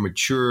more and more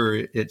mature,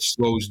 it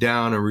slows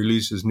down and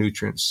releases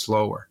nutrients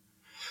slower.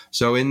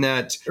 So in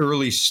that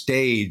early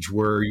stage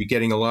where you're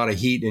getting a lot of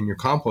heat in your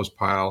compost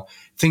pile,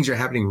 things are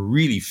happening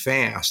really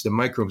fast. The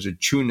microbes are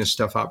chewing this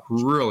stuff up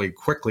really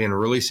quickly and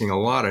releasing a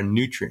lot of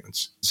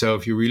nutrients. So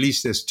if you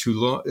release this too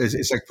low,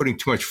 it's like putting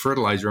too much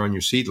fertilizer on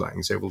your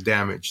seedlings. It will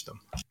damage them.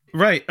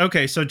 Right.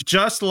 Okay. So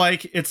just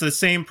like it's the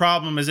same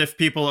problem as if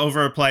people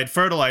over-applied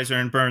fertilizer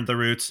and burned the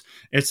roots,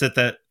 it's that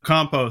the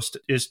compost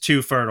is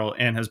too fertile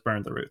and has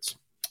burned the roots.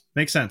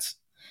 Makes sense.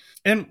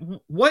 And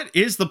what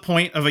is the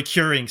point of a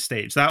curing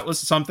stage? That was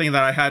something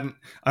that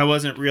I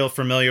wasn't real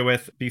familiar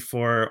with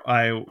before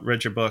I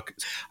read your book.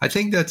 I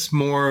think that's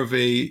more of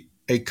a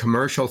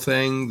commercial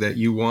thing, that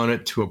you want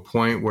it to a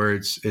point where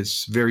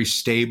it's very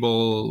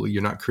stable.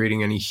 You're not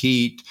creating any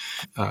heat.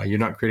 You're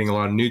not creating a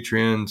lot of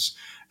nutrients.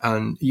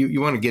 And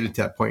you want to get it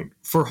to that point.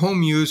 For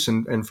home use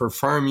and for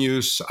farm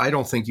use, I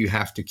don't think you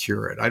have to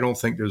cure it. I don't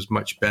think there's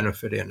much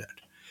benefit in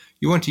it.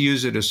 You want to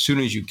use it as soon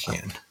as you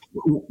can.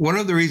 One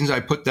of the reasons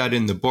I put that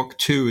in the book,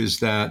 too, is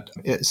that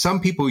some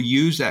people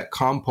use that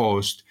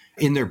compost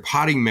in their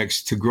potting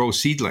mix to grow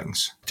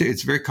seedlings.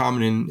 It's very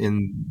common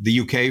in the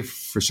UK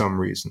for some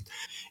reason.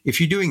 If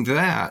you're doing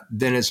that,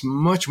 then it's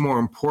much more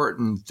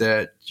important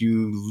that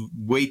you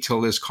wait till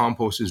this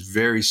compost is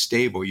very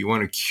stable. You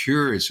want to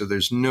cure it so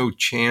there's no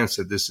chance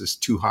that this is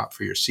too hot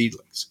for your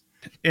seedlings.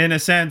 In a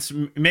sense,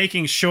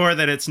 making sure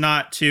that it's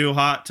not too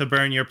hot to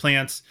burn your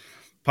plants,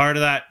 part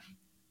of that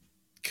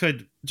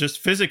could just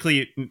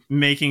physically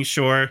making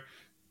sure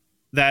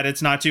that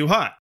it's not too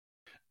hot.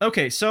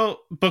 Okay,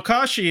 so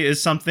bokashi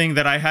is something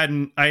that I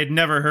had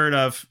never heard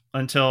of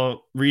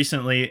until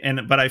recently,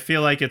 but I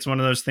feel like it's one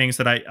of those things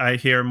that I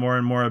hear more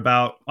and more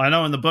about. I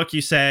know in the book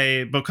you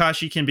say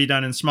bokashi can be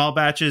done in small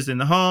batches in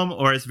the home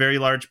or as very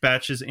large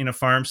batches in a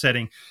farm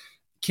setting.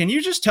 Can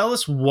you just tell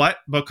us what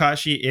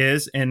bokashi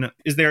is, and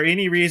is there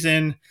any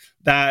reason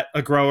that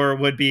a grower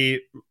would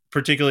be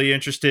particularly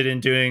interested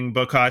in doing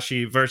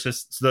bokashi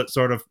versus the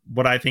sort of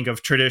what I think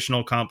of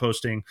traditional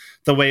composting,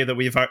 the way that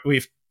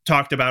we've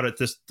talked about it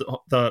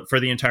for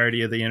the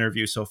entirety of the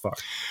interview so far?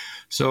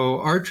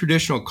 So our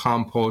traditional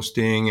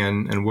composting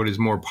and what is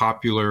more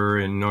popular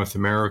in North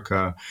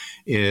America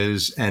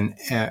is an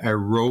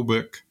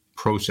aerobic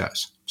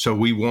process. So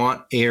we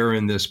want air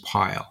in this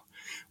pile.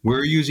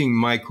 We're using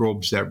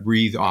microbes that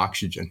breathe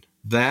oxygen.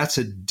 That's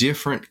a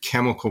different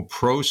chemical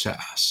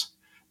process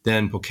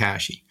than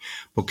bokashi.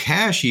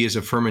 Bokashi is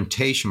a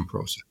fermentation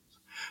process.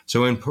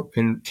 So in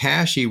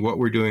bokashi, what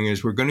we're doing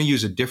is we're going to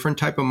use a different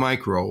type of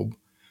microbe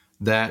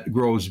that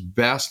grows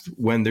best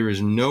when there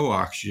is no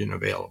oxygen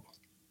available.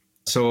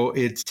 So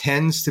it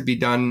tends to be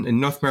done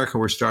in North America.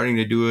 We're starting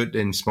to do it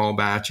in small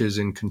batches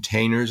in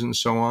containers and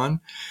so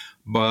on.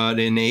 But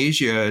in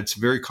Asia, it's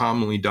very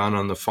commonly done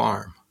on the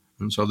farm.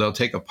 And so they'll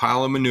take a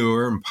pile of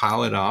manure and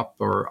pile it up,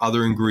 or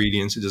other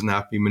ingredients. It doesn't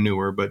have to be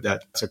manure, but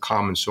that's a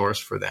common source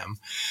for them.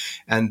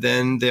 And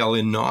then they'll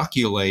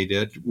inoculate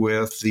it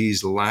with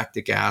these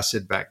lactic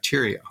acid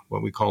bacteria,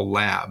 what we call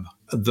lab.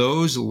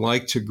 Those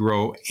like to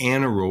grow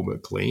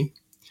anaerobically,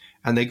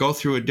 and they go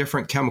through a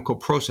different chemical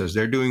process.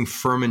 They're doing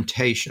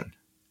fermentation.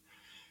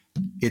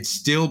 It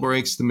still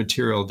breaks the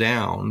material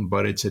down,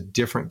 but it's a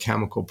different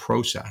chemical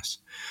process.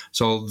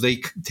 So they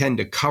tend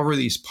to cover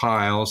these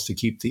piles to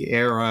keep the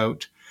air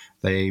out.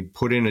 They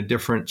put in a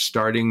different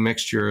starting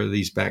mixture of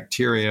these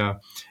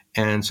bacteria.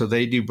 And so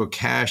they do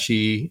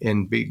bokashi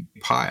in big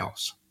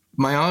piles.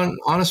 My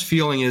honest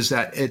feeling is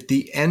that at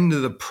the end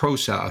of the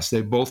process,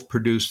 they both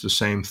produce the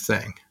same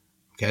thing.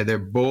 Okay, they're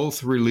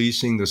both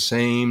releasing the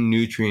same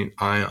nutrient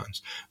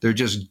ions. They're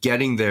just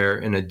getting there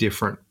in a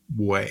different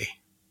way.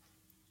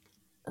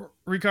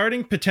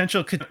 Regarding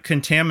potential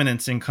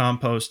contaminants in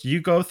compost,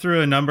 you go through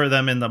a number of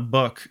them in the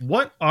book.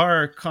 What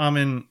are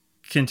common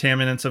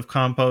contaminants of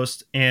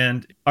compost,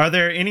 and are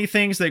there any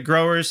things that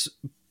growers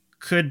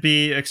could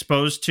be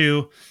exposed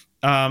to,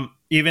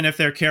 even if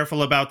they're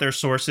careful about their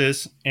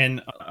sources?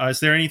 And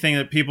is there anything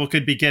that people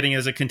could be getting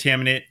as a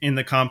contaminant in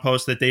the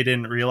compost that they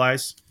didn't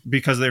realize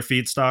because of their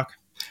feedstock?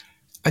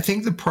 I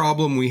think the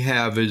problem we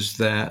have is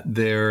that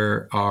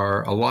there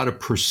are a lot of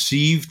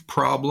perceived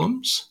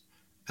problems,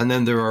 and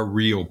then there are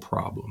real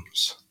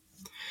problems.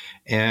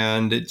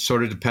 And it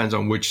sort of depends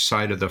on which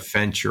side of the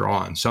fence you're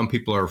on. Some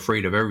people are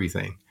afraid of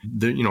everything.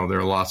 There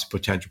are lots of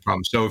potential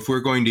problems. So if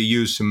we're going to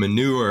use some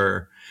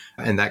manure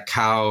and that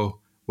cow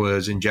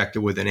was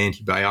injected with an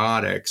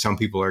antibiotic, some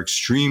people are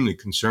extremely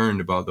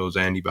concerned about those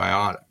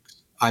antibiotics.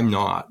 I'm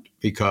not.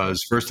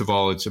 because, first of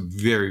all, it's a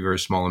very, very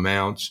small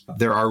amounts.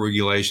 There are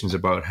regulations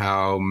about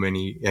how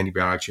many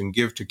antibiotics you can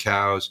give to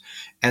cows.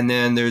 And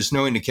then there's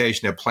no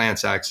indication that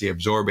plants actually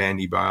absorb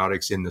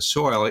antibiotics in the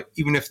soil,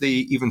 even if they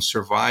even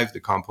survive the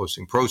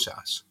composting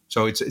process.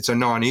 So it's a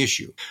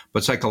non-issue.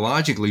 But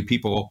psychologically,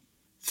 people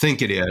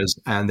think it is,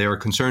 and they're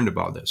concerned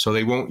about this. So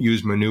they won't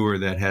use manure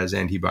that has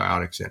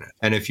antibiotics in it.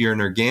 And if you're an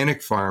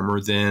organic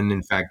farmer, then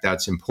in fact,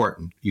 that's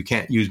important. You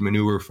can't use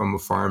manure from a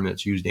farm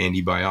that's used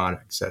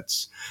antibiotics.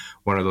 That's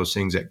one of those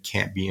things that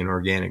can't be an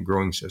organic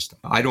growing system.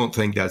 I don't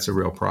think that's a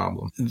real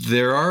problem.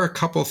 There are a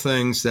couple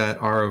things that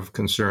are of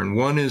concern.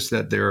 One is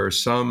that there are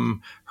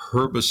some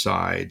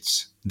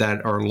herbicides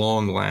that are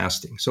long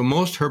lasting. So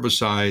most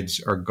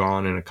herbicides are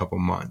gone in a couple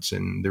months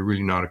and they're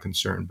really not a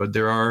concern. But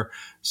there are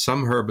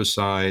some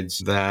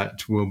herbicides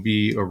that will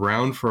be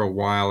around for a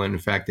while. And in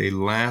fact, they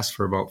last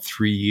for about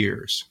 3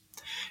 years.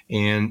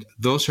 And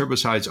those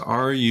herbicides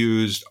are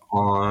used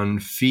on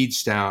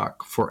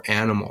feedstock for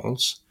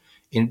animals.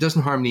 And it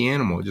doesn't harm the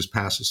animal, it just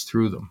passes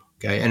through them.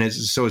 Okay. And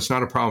so it's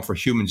not a problem for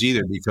humans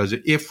either, because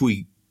if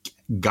we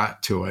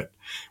got to it,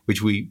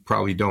 which we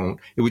probably don't,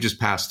 it would just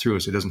pass through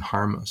us. It doesn't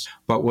harm us.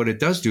 But what it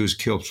does do is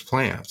kill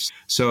plants.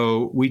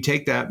 So we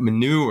take that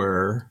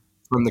manure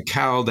from the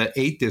cow that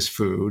ate this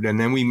food, and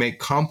then we make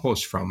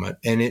compost from it,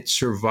 and it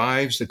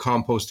survives the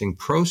composting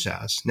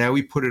process. Now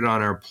we put it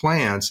on our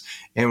plants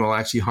and will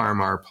actually harm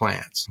our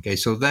plants. Okay,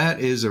 so that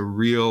is a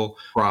real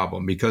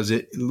problem, because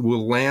it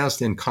will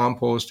last in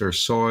compost or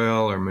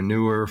soil or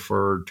manure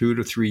for 2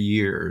 to 3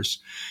 years.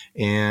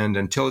 And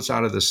until it's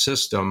out of the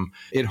system,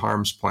 it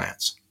harms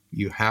plants.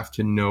 You have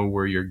to know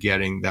where you're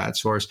getting that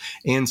source.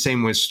 And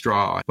same with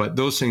straw. But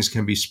those things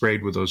can be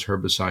sprayed with those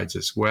herbicides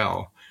as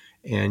well.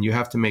 And you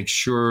have to make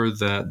sure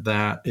that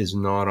that is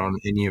not on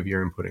any of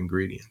your input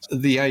ingredients.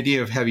 The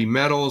idea of heavy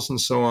metals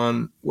and so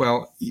on,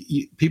 well,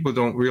 people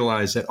don't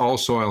realize that all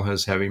soil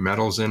has heavy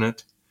metals in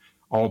it.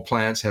 All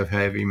plants have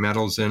heavy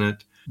metals in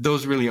it.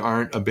 Those really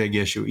aren't a big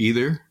issue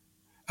either,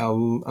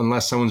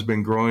 unless someone's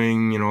been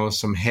growing,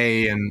 some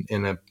hay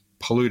in a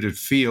polluted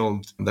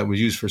field that was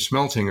used for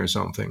smelting or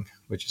something,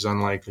 which is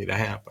unlikely to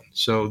happen.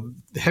 So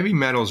the heavy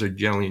metals are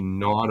generally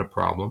not a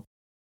problem.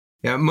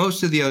 Yeah,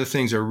 most of the other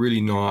things are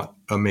really not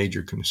a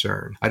major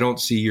concern. I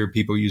don't see your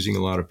people using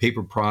a lot of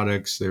paper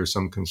products. There's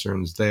some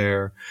concerns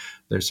there.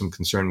 There's some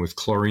concern with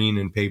chlorine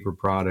in paper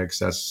products.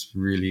 That's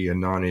really a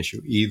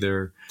non-issue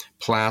either.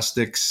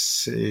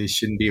 Plastics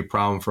shouldn't be a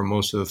problem for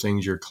most of the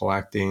things you're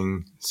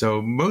collecting.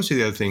 So most of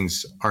the other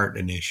things aren't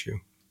an issue.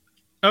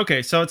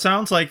 Okay, so it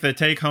sounds like the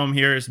take home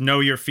here is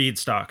know your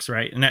feedstocks,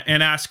 right?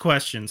 And ask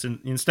questions. And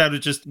instead of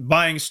just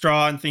buying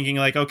straw and thinking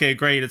like, okay,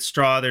 great, it's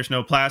straw, there's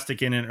no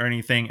plastic in it or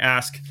anything,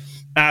 ask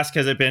has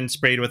it been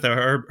sprayed with a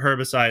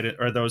herbicide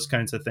or those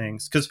kinds of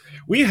things? Because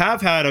we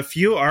have had a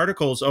few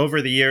articles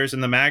over the years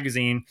in the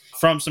magazine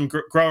from some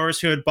growers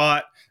who had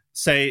bought,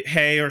 say,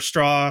 hay or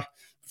straw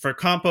for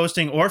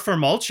composting or for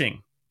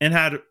mulching, and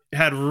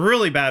had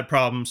really bad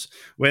problems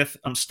with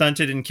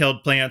stunted and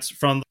killed plants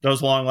from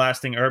those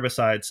long-lasting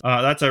herbicides.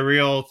 That's a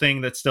real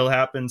thing that still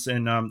happens,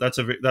 and that's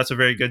a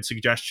very good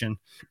suggestion.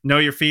 Know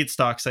your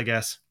feedstocks, I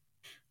guess.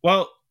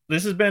 Well,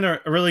 this has been a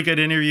really good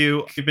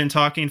interview. We've been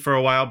talking for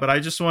a while, but I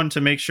just wanted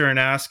to make sure and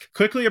ask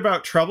quickly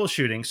about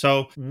troubleshooting.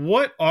 So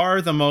what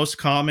are the most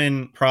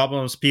common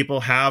problems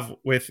people have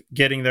with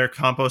getting their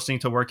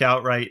composting to work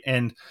out right,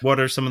 and what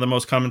are some of the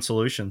most common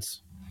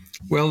solutions?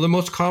 Well, the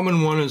most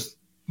common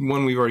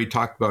one we've already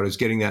talked about is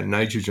getting that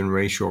nitrogen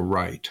ratio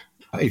right.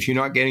 If you're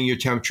not getting your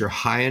temperature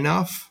high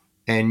enough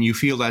and you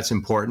feel that's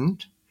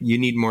important, you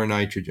need more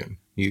nitrogen.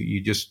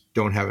 You just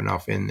don't have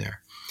enough in there.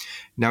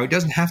 Now, it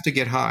doesn't have to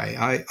get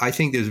high. I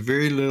think there's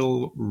very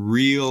little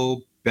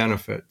real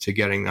benefit to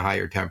getting the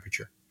higher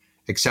temperature,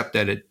 except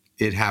that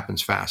it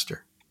happens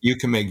faster. You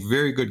can make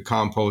very good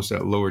compost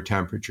at lower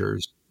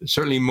temperatures.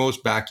 Certainly,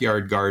 most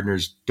backyard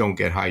gardeners don't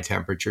get high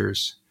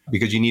temperatures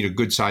because you need a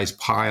good sized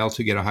pile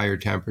to get a higher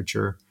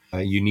temperature.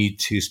 You need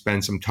to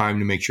spend some time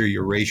to make sure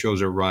your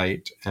ratios are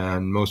right,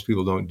 and most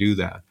people don't do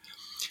that.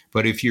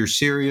 But if you're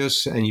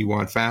serious and you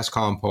want fast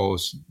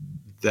compost,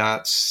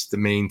 that's the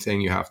main thing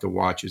you have to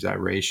watch, is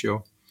that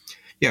ratio.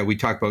 Yeah, we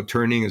talked about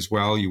turning as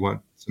well. You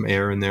want some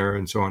air in there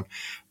and so on.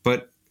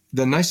 But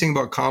the nice thing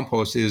about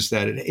compost is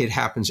that it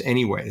happens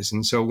anyways.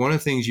 And so one of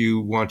the things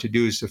you want to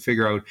do is to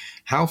figure out,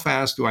 how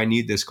fast do I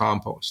need this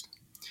compost?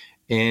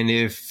 And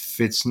if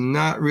it's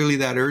not really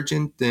that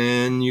urgent,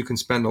 then you can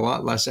spend a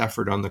lot less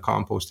effort on the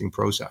composting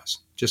process.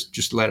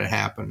 Just let it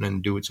happen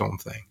and do its own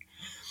thing.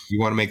 You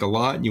want to make a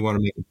lot and you want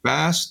to make it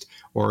fast,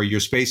 or your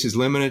space is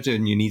limited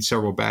and you need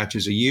several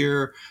batches a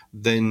year,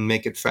 then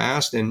make it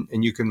fast and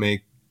you can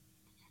make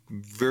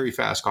very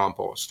fast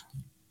compost.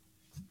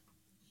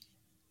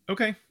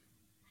 Okay.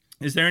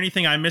 Is there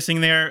anything I'm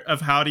missing there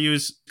of how to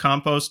use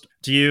compost?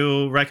 Do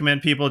you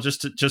recommend people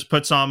just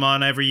put some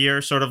on every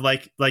year, sort of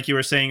like you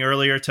were saying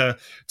earlier, to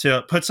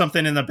put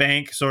something in the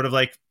bank, sort of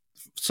like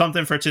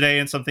something for today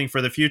and something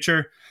for the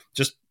future?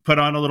 Just put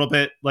on a little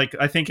bit. Like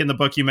I think in the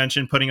book you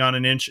mentioned putting on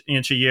an inch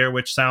a year,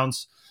 which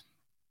sounds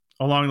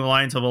along the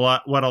lines of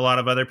what a lot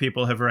of other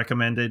people have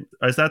recommended.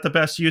 Is that the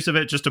best use of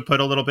it, just to put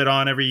a little bit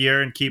on every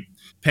year and keep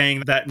paying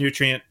that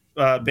nutrient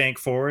bank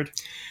forward?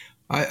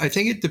 I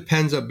think it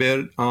depends a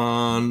bit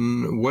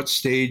on what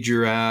stage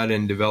you're at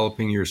in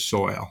developing your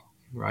soil,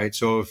 right?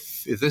 So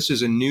if this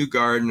is a new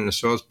garden and the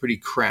soil's pretty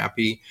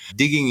crappy,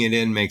 digging it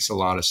in makes a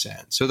lot of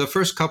sense. So the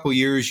first couple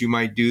years you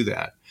might do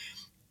that.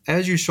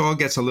 As your soil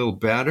gets a little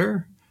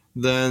better,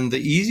 then the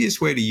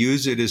easiest way to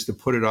use it is to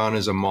put it on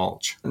as a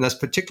mulch. And that's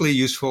particularly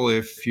useful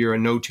if you're a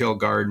no-till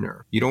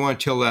gardener. You don't want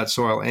to till that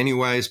soil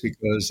anyways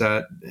because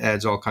that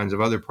adds all kinds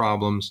of other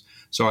problems.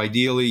 So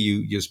ideally,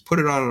 you just put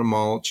it on a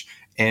mulch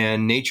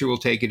and nature will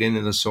take it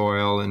into the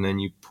soil, and then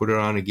you put it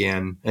on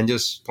again and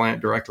just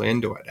plant directly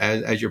into it.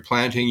 As you're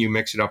planting, you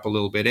mix it up a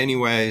little bit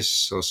anyways,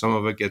 so some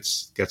of it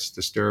gets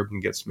disturbed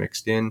and gets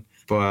mixed in.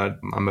 But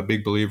I'm a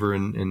big believer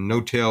in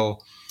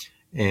no-till.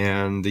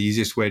 And the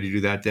easiest way to do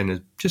that then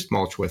is just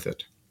mulch with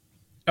it.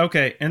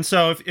 Okay. And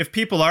so if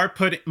people are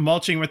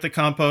mulching with the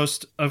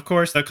compost, of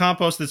course, the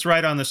compost that's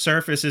right on the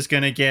surface is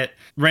going to get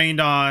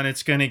rained on.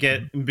 It's going to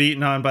get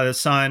beaten on by the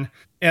sun.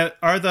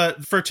 Are the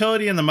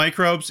fertility and the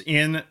microbes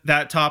in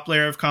that top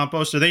layer of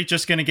compost, are they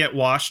just going to get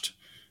washed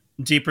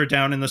deeper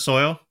down in the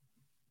soil?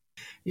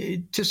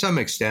 To some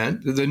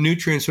extent, the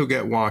nutrients will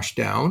get washed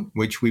down,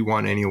 which we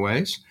want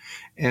anyways.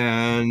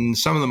 And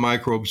some of the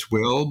microbes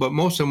will, but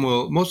most of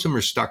them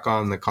are stuck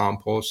on the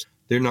compost.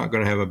 They're not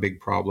going to have a big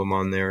problem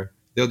on there.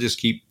 They'll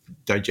just keep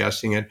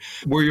digesting it.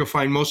 Where you'll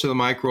find most of the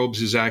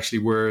microbes is actually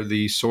where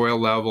the soil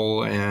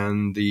level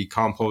and the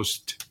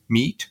compost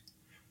meet,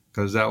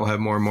 because that will have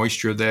more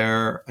moisture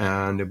there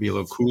and it'll be a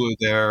little cooler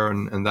there,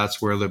 and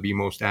that's where they'll be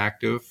most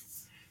active.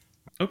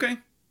 Okay.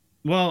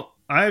 Well,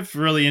 I've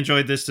really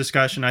enjoyed this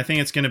discussion. I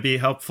think it's going to be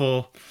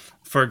helpful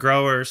for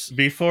growers.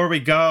 Before we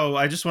go,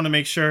 I just want to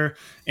make sure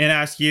and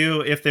ask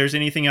you if there's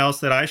anything else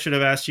that I should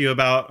have asked you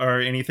about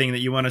or anything that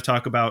you want to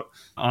talk about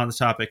on the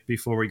topic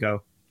before we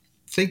go.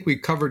 I think we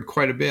covered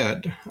quite a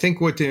bit. I think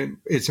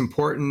it's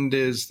important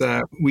is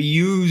that we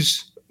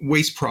use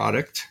waste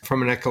product.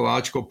 From an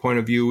ecological point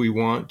of view, we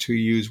want to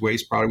use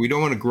waste product. We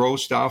don't want to grow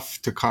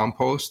stuff to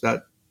compost.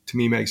 That, to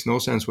me, makes no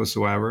sense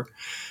whatsoever.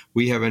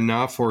 We have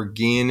enough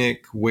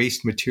organic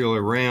waste material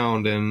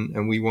around,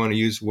 and we want to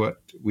use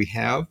what we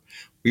have.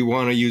 We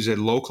want to use it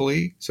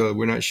locally so that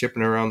we're not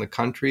shipping around the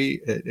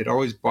country. It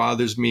always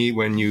bothers me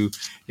when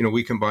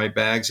we can buy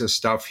bags of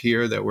stuff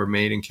here that were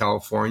made in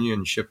California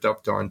and shipped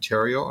up to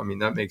Ontario. I mean,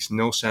 that makes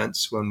no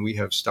sense when we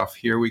have stuff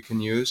here we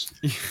can use.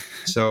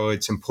 So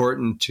it's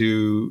important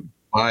to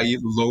buy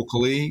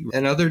locally.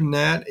 And other than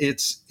that,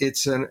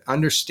 it's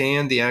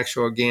understand the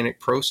actual organic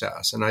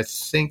process. And I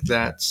think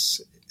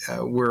that's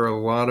where a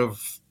lot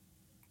of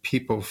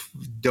people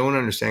don't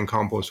understand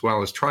compost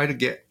well, is try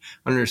to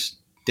understand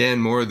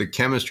more of the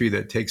chemistry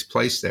that takes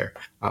place there.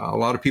 A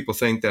lot of people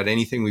think that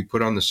anything we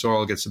put on the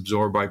soil gets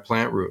absorbed by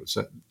plant roots.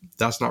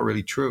 That's not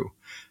really true.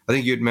 I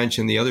think you had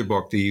mentioned the other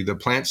book, the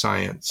Plant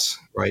Science,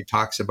 right?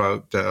 Talks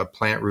about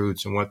plant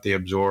roots and what they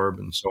absorb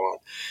and so on.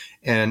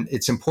 And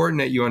it's important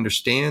that you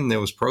understand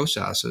those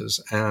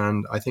processes.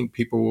 And I think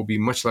people will be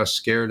much less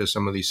scared of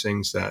some of these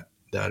things that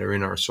are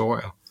in our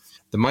soil.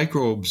 The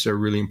microbes are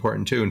really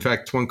important too. In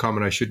fact, one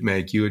comment I should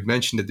make, you had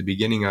mentioned at the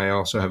beginning, I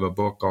also have a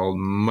book called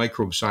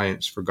Microbe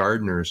Science for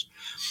Gardeners.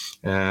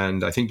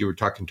 And I think you were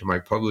talking to my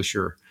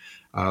publisher.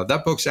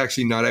 That book's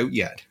actually not out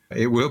yet.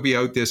 It will be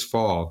out this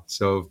fall.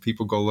 So if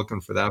people go looking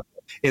for that,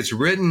 it's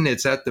written,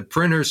 it's at the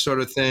printer sort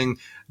of thing,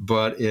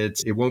 but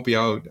it won't be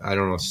out, I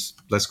don't know,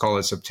 let's call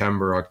it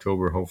September,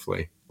 October,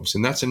 hopefully.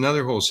 And that's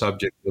another whole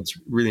subject that's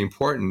really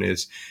important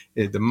is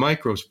the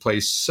microbes play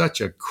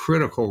such a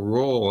critical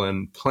role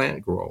in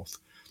plant growth.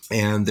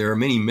 And there are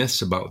many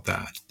myths about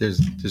that. There's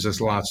just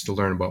lots to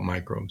learn about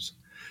microbes.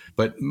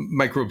 But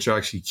microbes are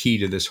actually key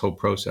to this whole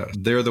process.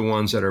 They're the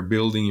ones that are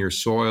building your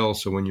soil.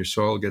 So when your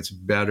soil gets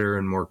better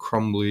and more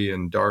crumbly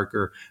and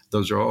darker,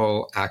 those are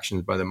all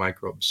actions by the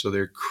microbes. So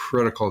they're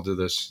critical to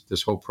this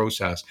whole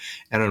process.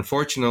 And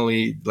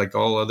unfortunately, like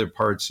all other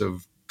parts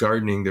of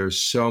gardening, there's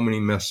so many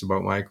myths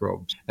about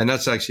microbes. And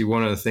that's actually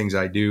one of the things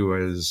I do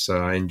is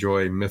I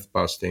enjoy myth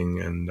busting,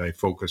 and I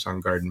focus on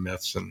garden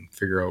myths and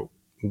figure out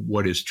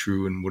what is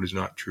true and what is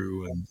not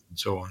true and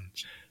so on.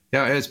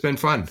 Yeah, it's been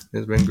fun.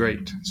 It's been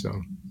great. So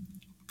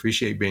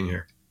appreciate being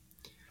here.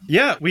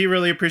 Yeah, we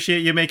really appreciate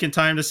you making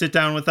time to sit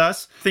down with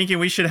us. Thinking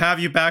we should have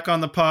you back on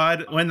the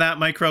pod when that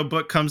microbe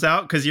book comes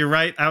out, because you're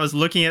right. I was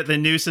looking at the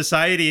New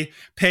Society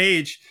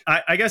page.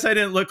 I guess I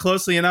didn't look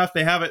closely enough.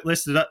 They have it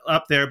listed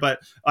up there, but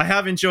I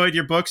have enjoyed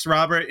your books,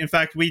 Robert. In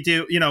fact, we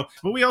do,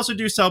 but we also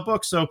do sell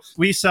books. So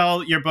we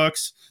sell your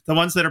books, the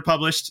ones that are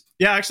published.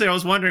 Yeah, actually, I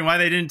was wondering why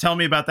they didn't tell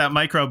me about that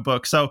microbe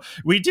book. So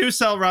we do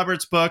sell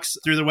Robert's books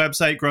through the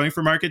website,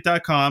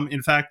 growingformarket.com.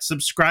 In fact,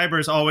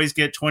 subscribers always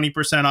get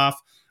 20%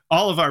 off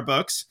all of our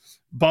books,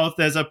 both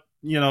as a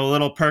a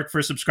little perk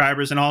for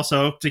subscribers and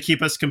also to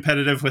keep us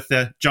competitive with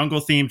the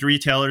jungle themed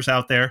retailers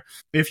out there.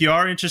 If you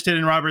are interested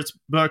in Robert's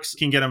books, you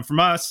can get them from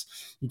us.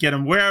 You get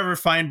them wherever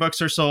fine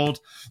books are sold.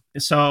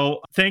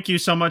 So thank you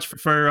so much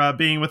for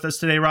being with us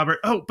today, Robert.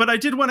 Oh, but I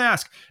did want to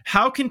ask,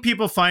 how can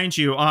people find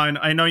you on,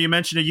 I know you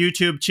mentioned a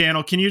YouTube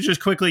channel. Can you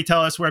just quickly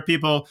tell us where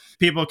people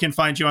can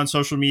find you on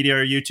social media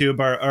or YouTube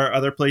or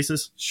other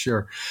places?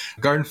 Sure.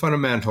 Garden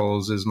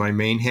Fundamentals is my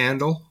main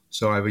handle.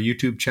 So I have a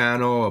YouTube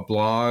channel, a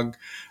blog.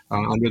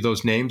 Under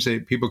those names,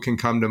 people can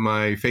come to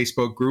my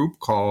Facebook group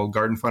called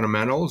Garden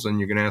Fundamentals, and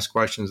you can ask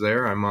questions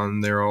there. I'm on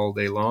there all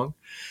day long.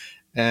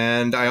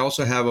 And I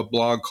also have a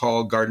blog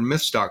called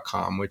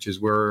gardenmyths.com, which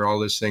is where all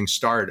this thing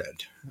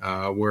started,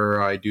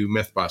 where I do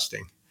myth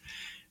busting.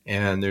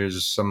 And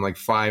there's some like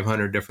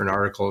 500 different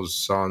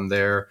articles on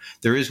there.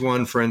 There is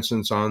one, for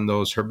instance, on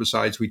those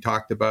herbicides we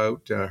talked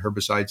about,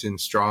 herbicides in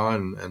straw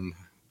and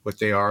what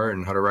they are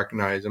and how to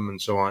recognize them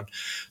and so on.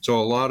 So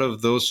a lot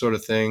of those sort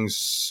of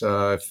things,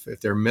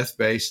 if they're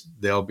myth-based,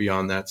 they'll be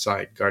on that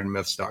site,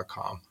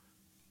 gardenmyths.com.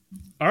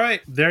 All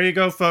right. There you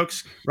go,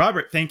 folks.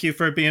 Robert, thank you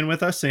for being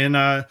with us.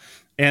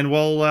 And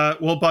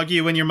we'll bug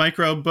you when your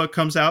microbe book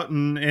comes out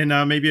and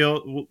maybe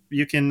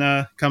you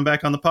can come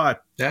back on the pod.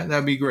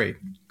 That'd be great.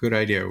 Good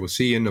idea. We'll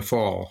see you in the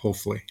fall,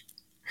 hopefully.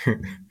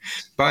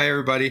 Bye,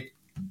 everybody.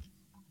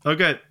 Oh,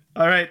 good.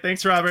 All right.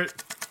 Thanks, Robert.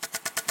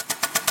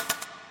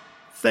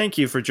 Thank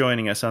you for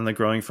joining us on the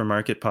Growing for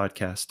Market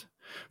podcast.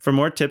 For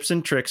more tips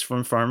and tricks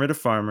from farmer to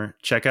farmer,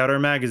 check out our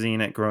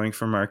magazine at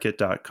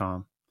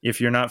growingformarket.com.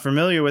 If you're not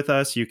familiar with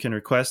us, you can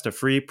request a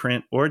free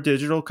print or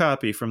digital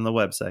copy from the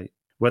website.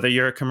 Whether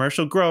you're a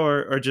commercial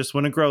grower or just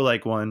want to grow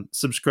like one,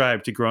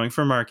 subscribe to Growing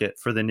for Market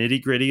for the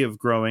nitty-gritty of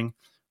growing,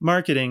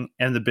 marketing,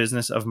 and the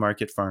business of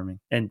market farming.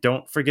 And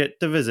don't forget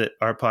to visit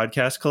our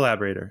podcast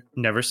collaborator,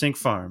 NeverSink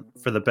Farm,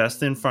 for the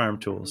best in farm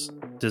tools,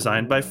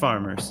 designed by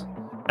farmers,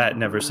 at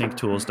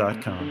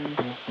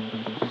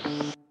neversinctools.com.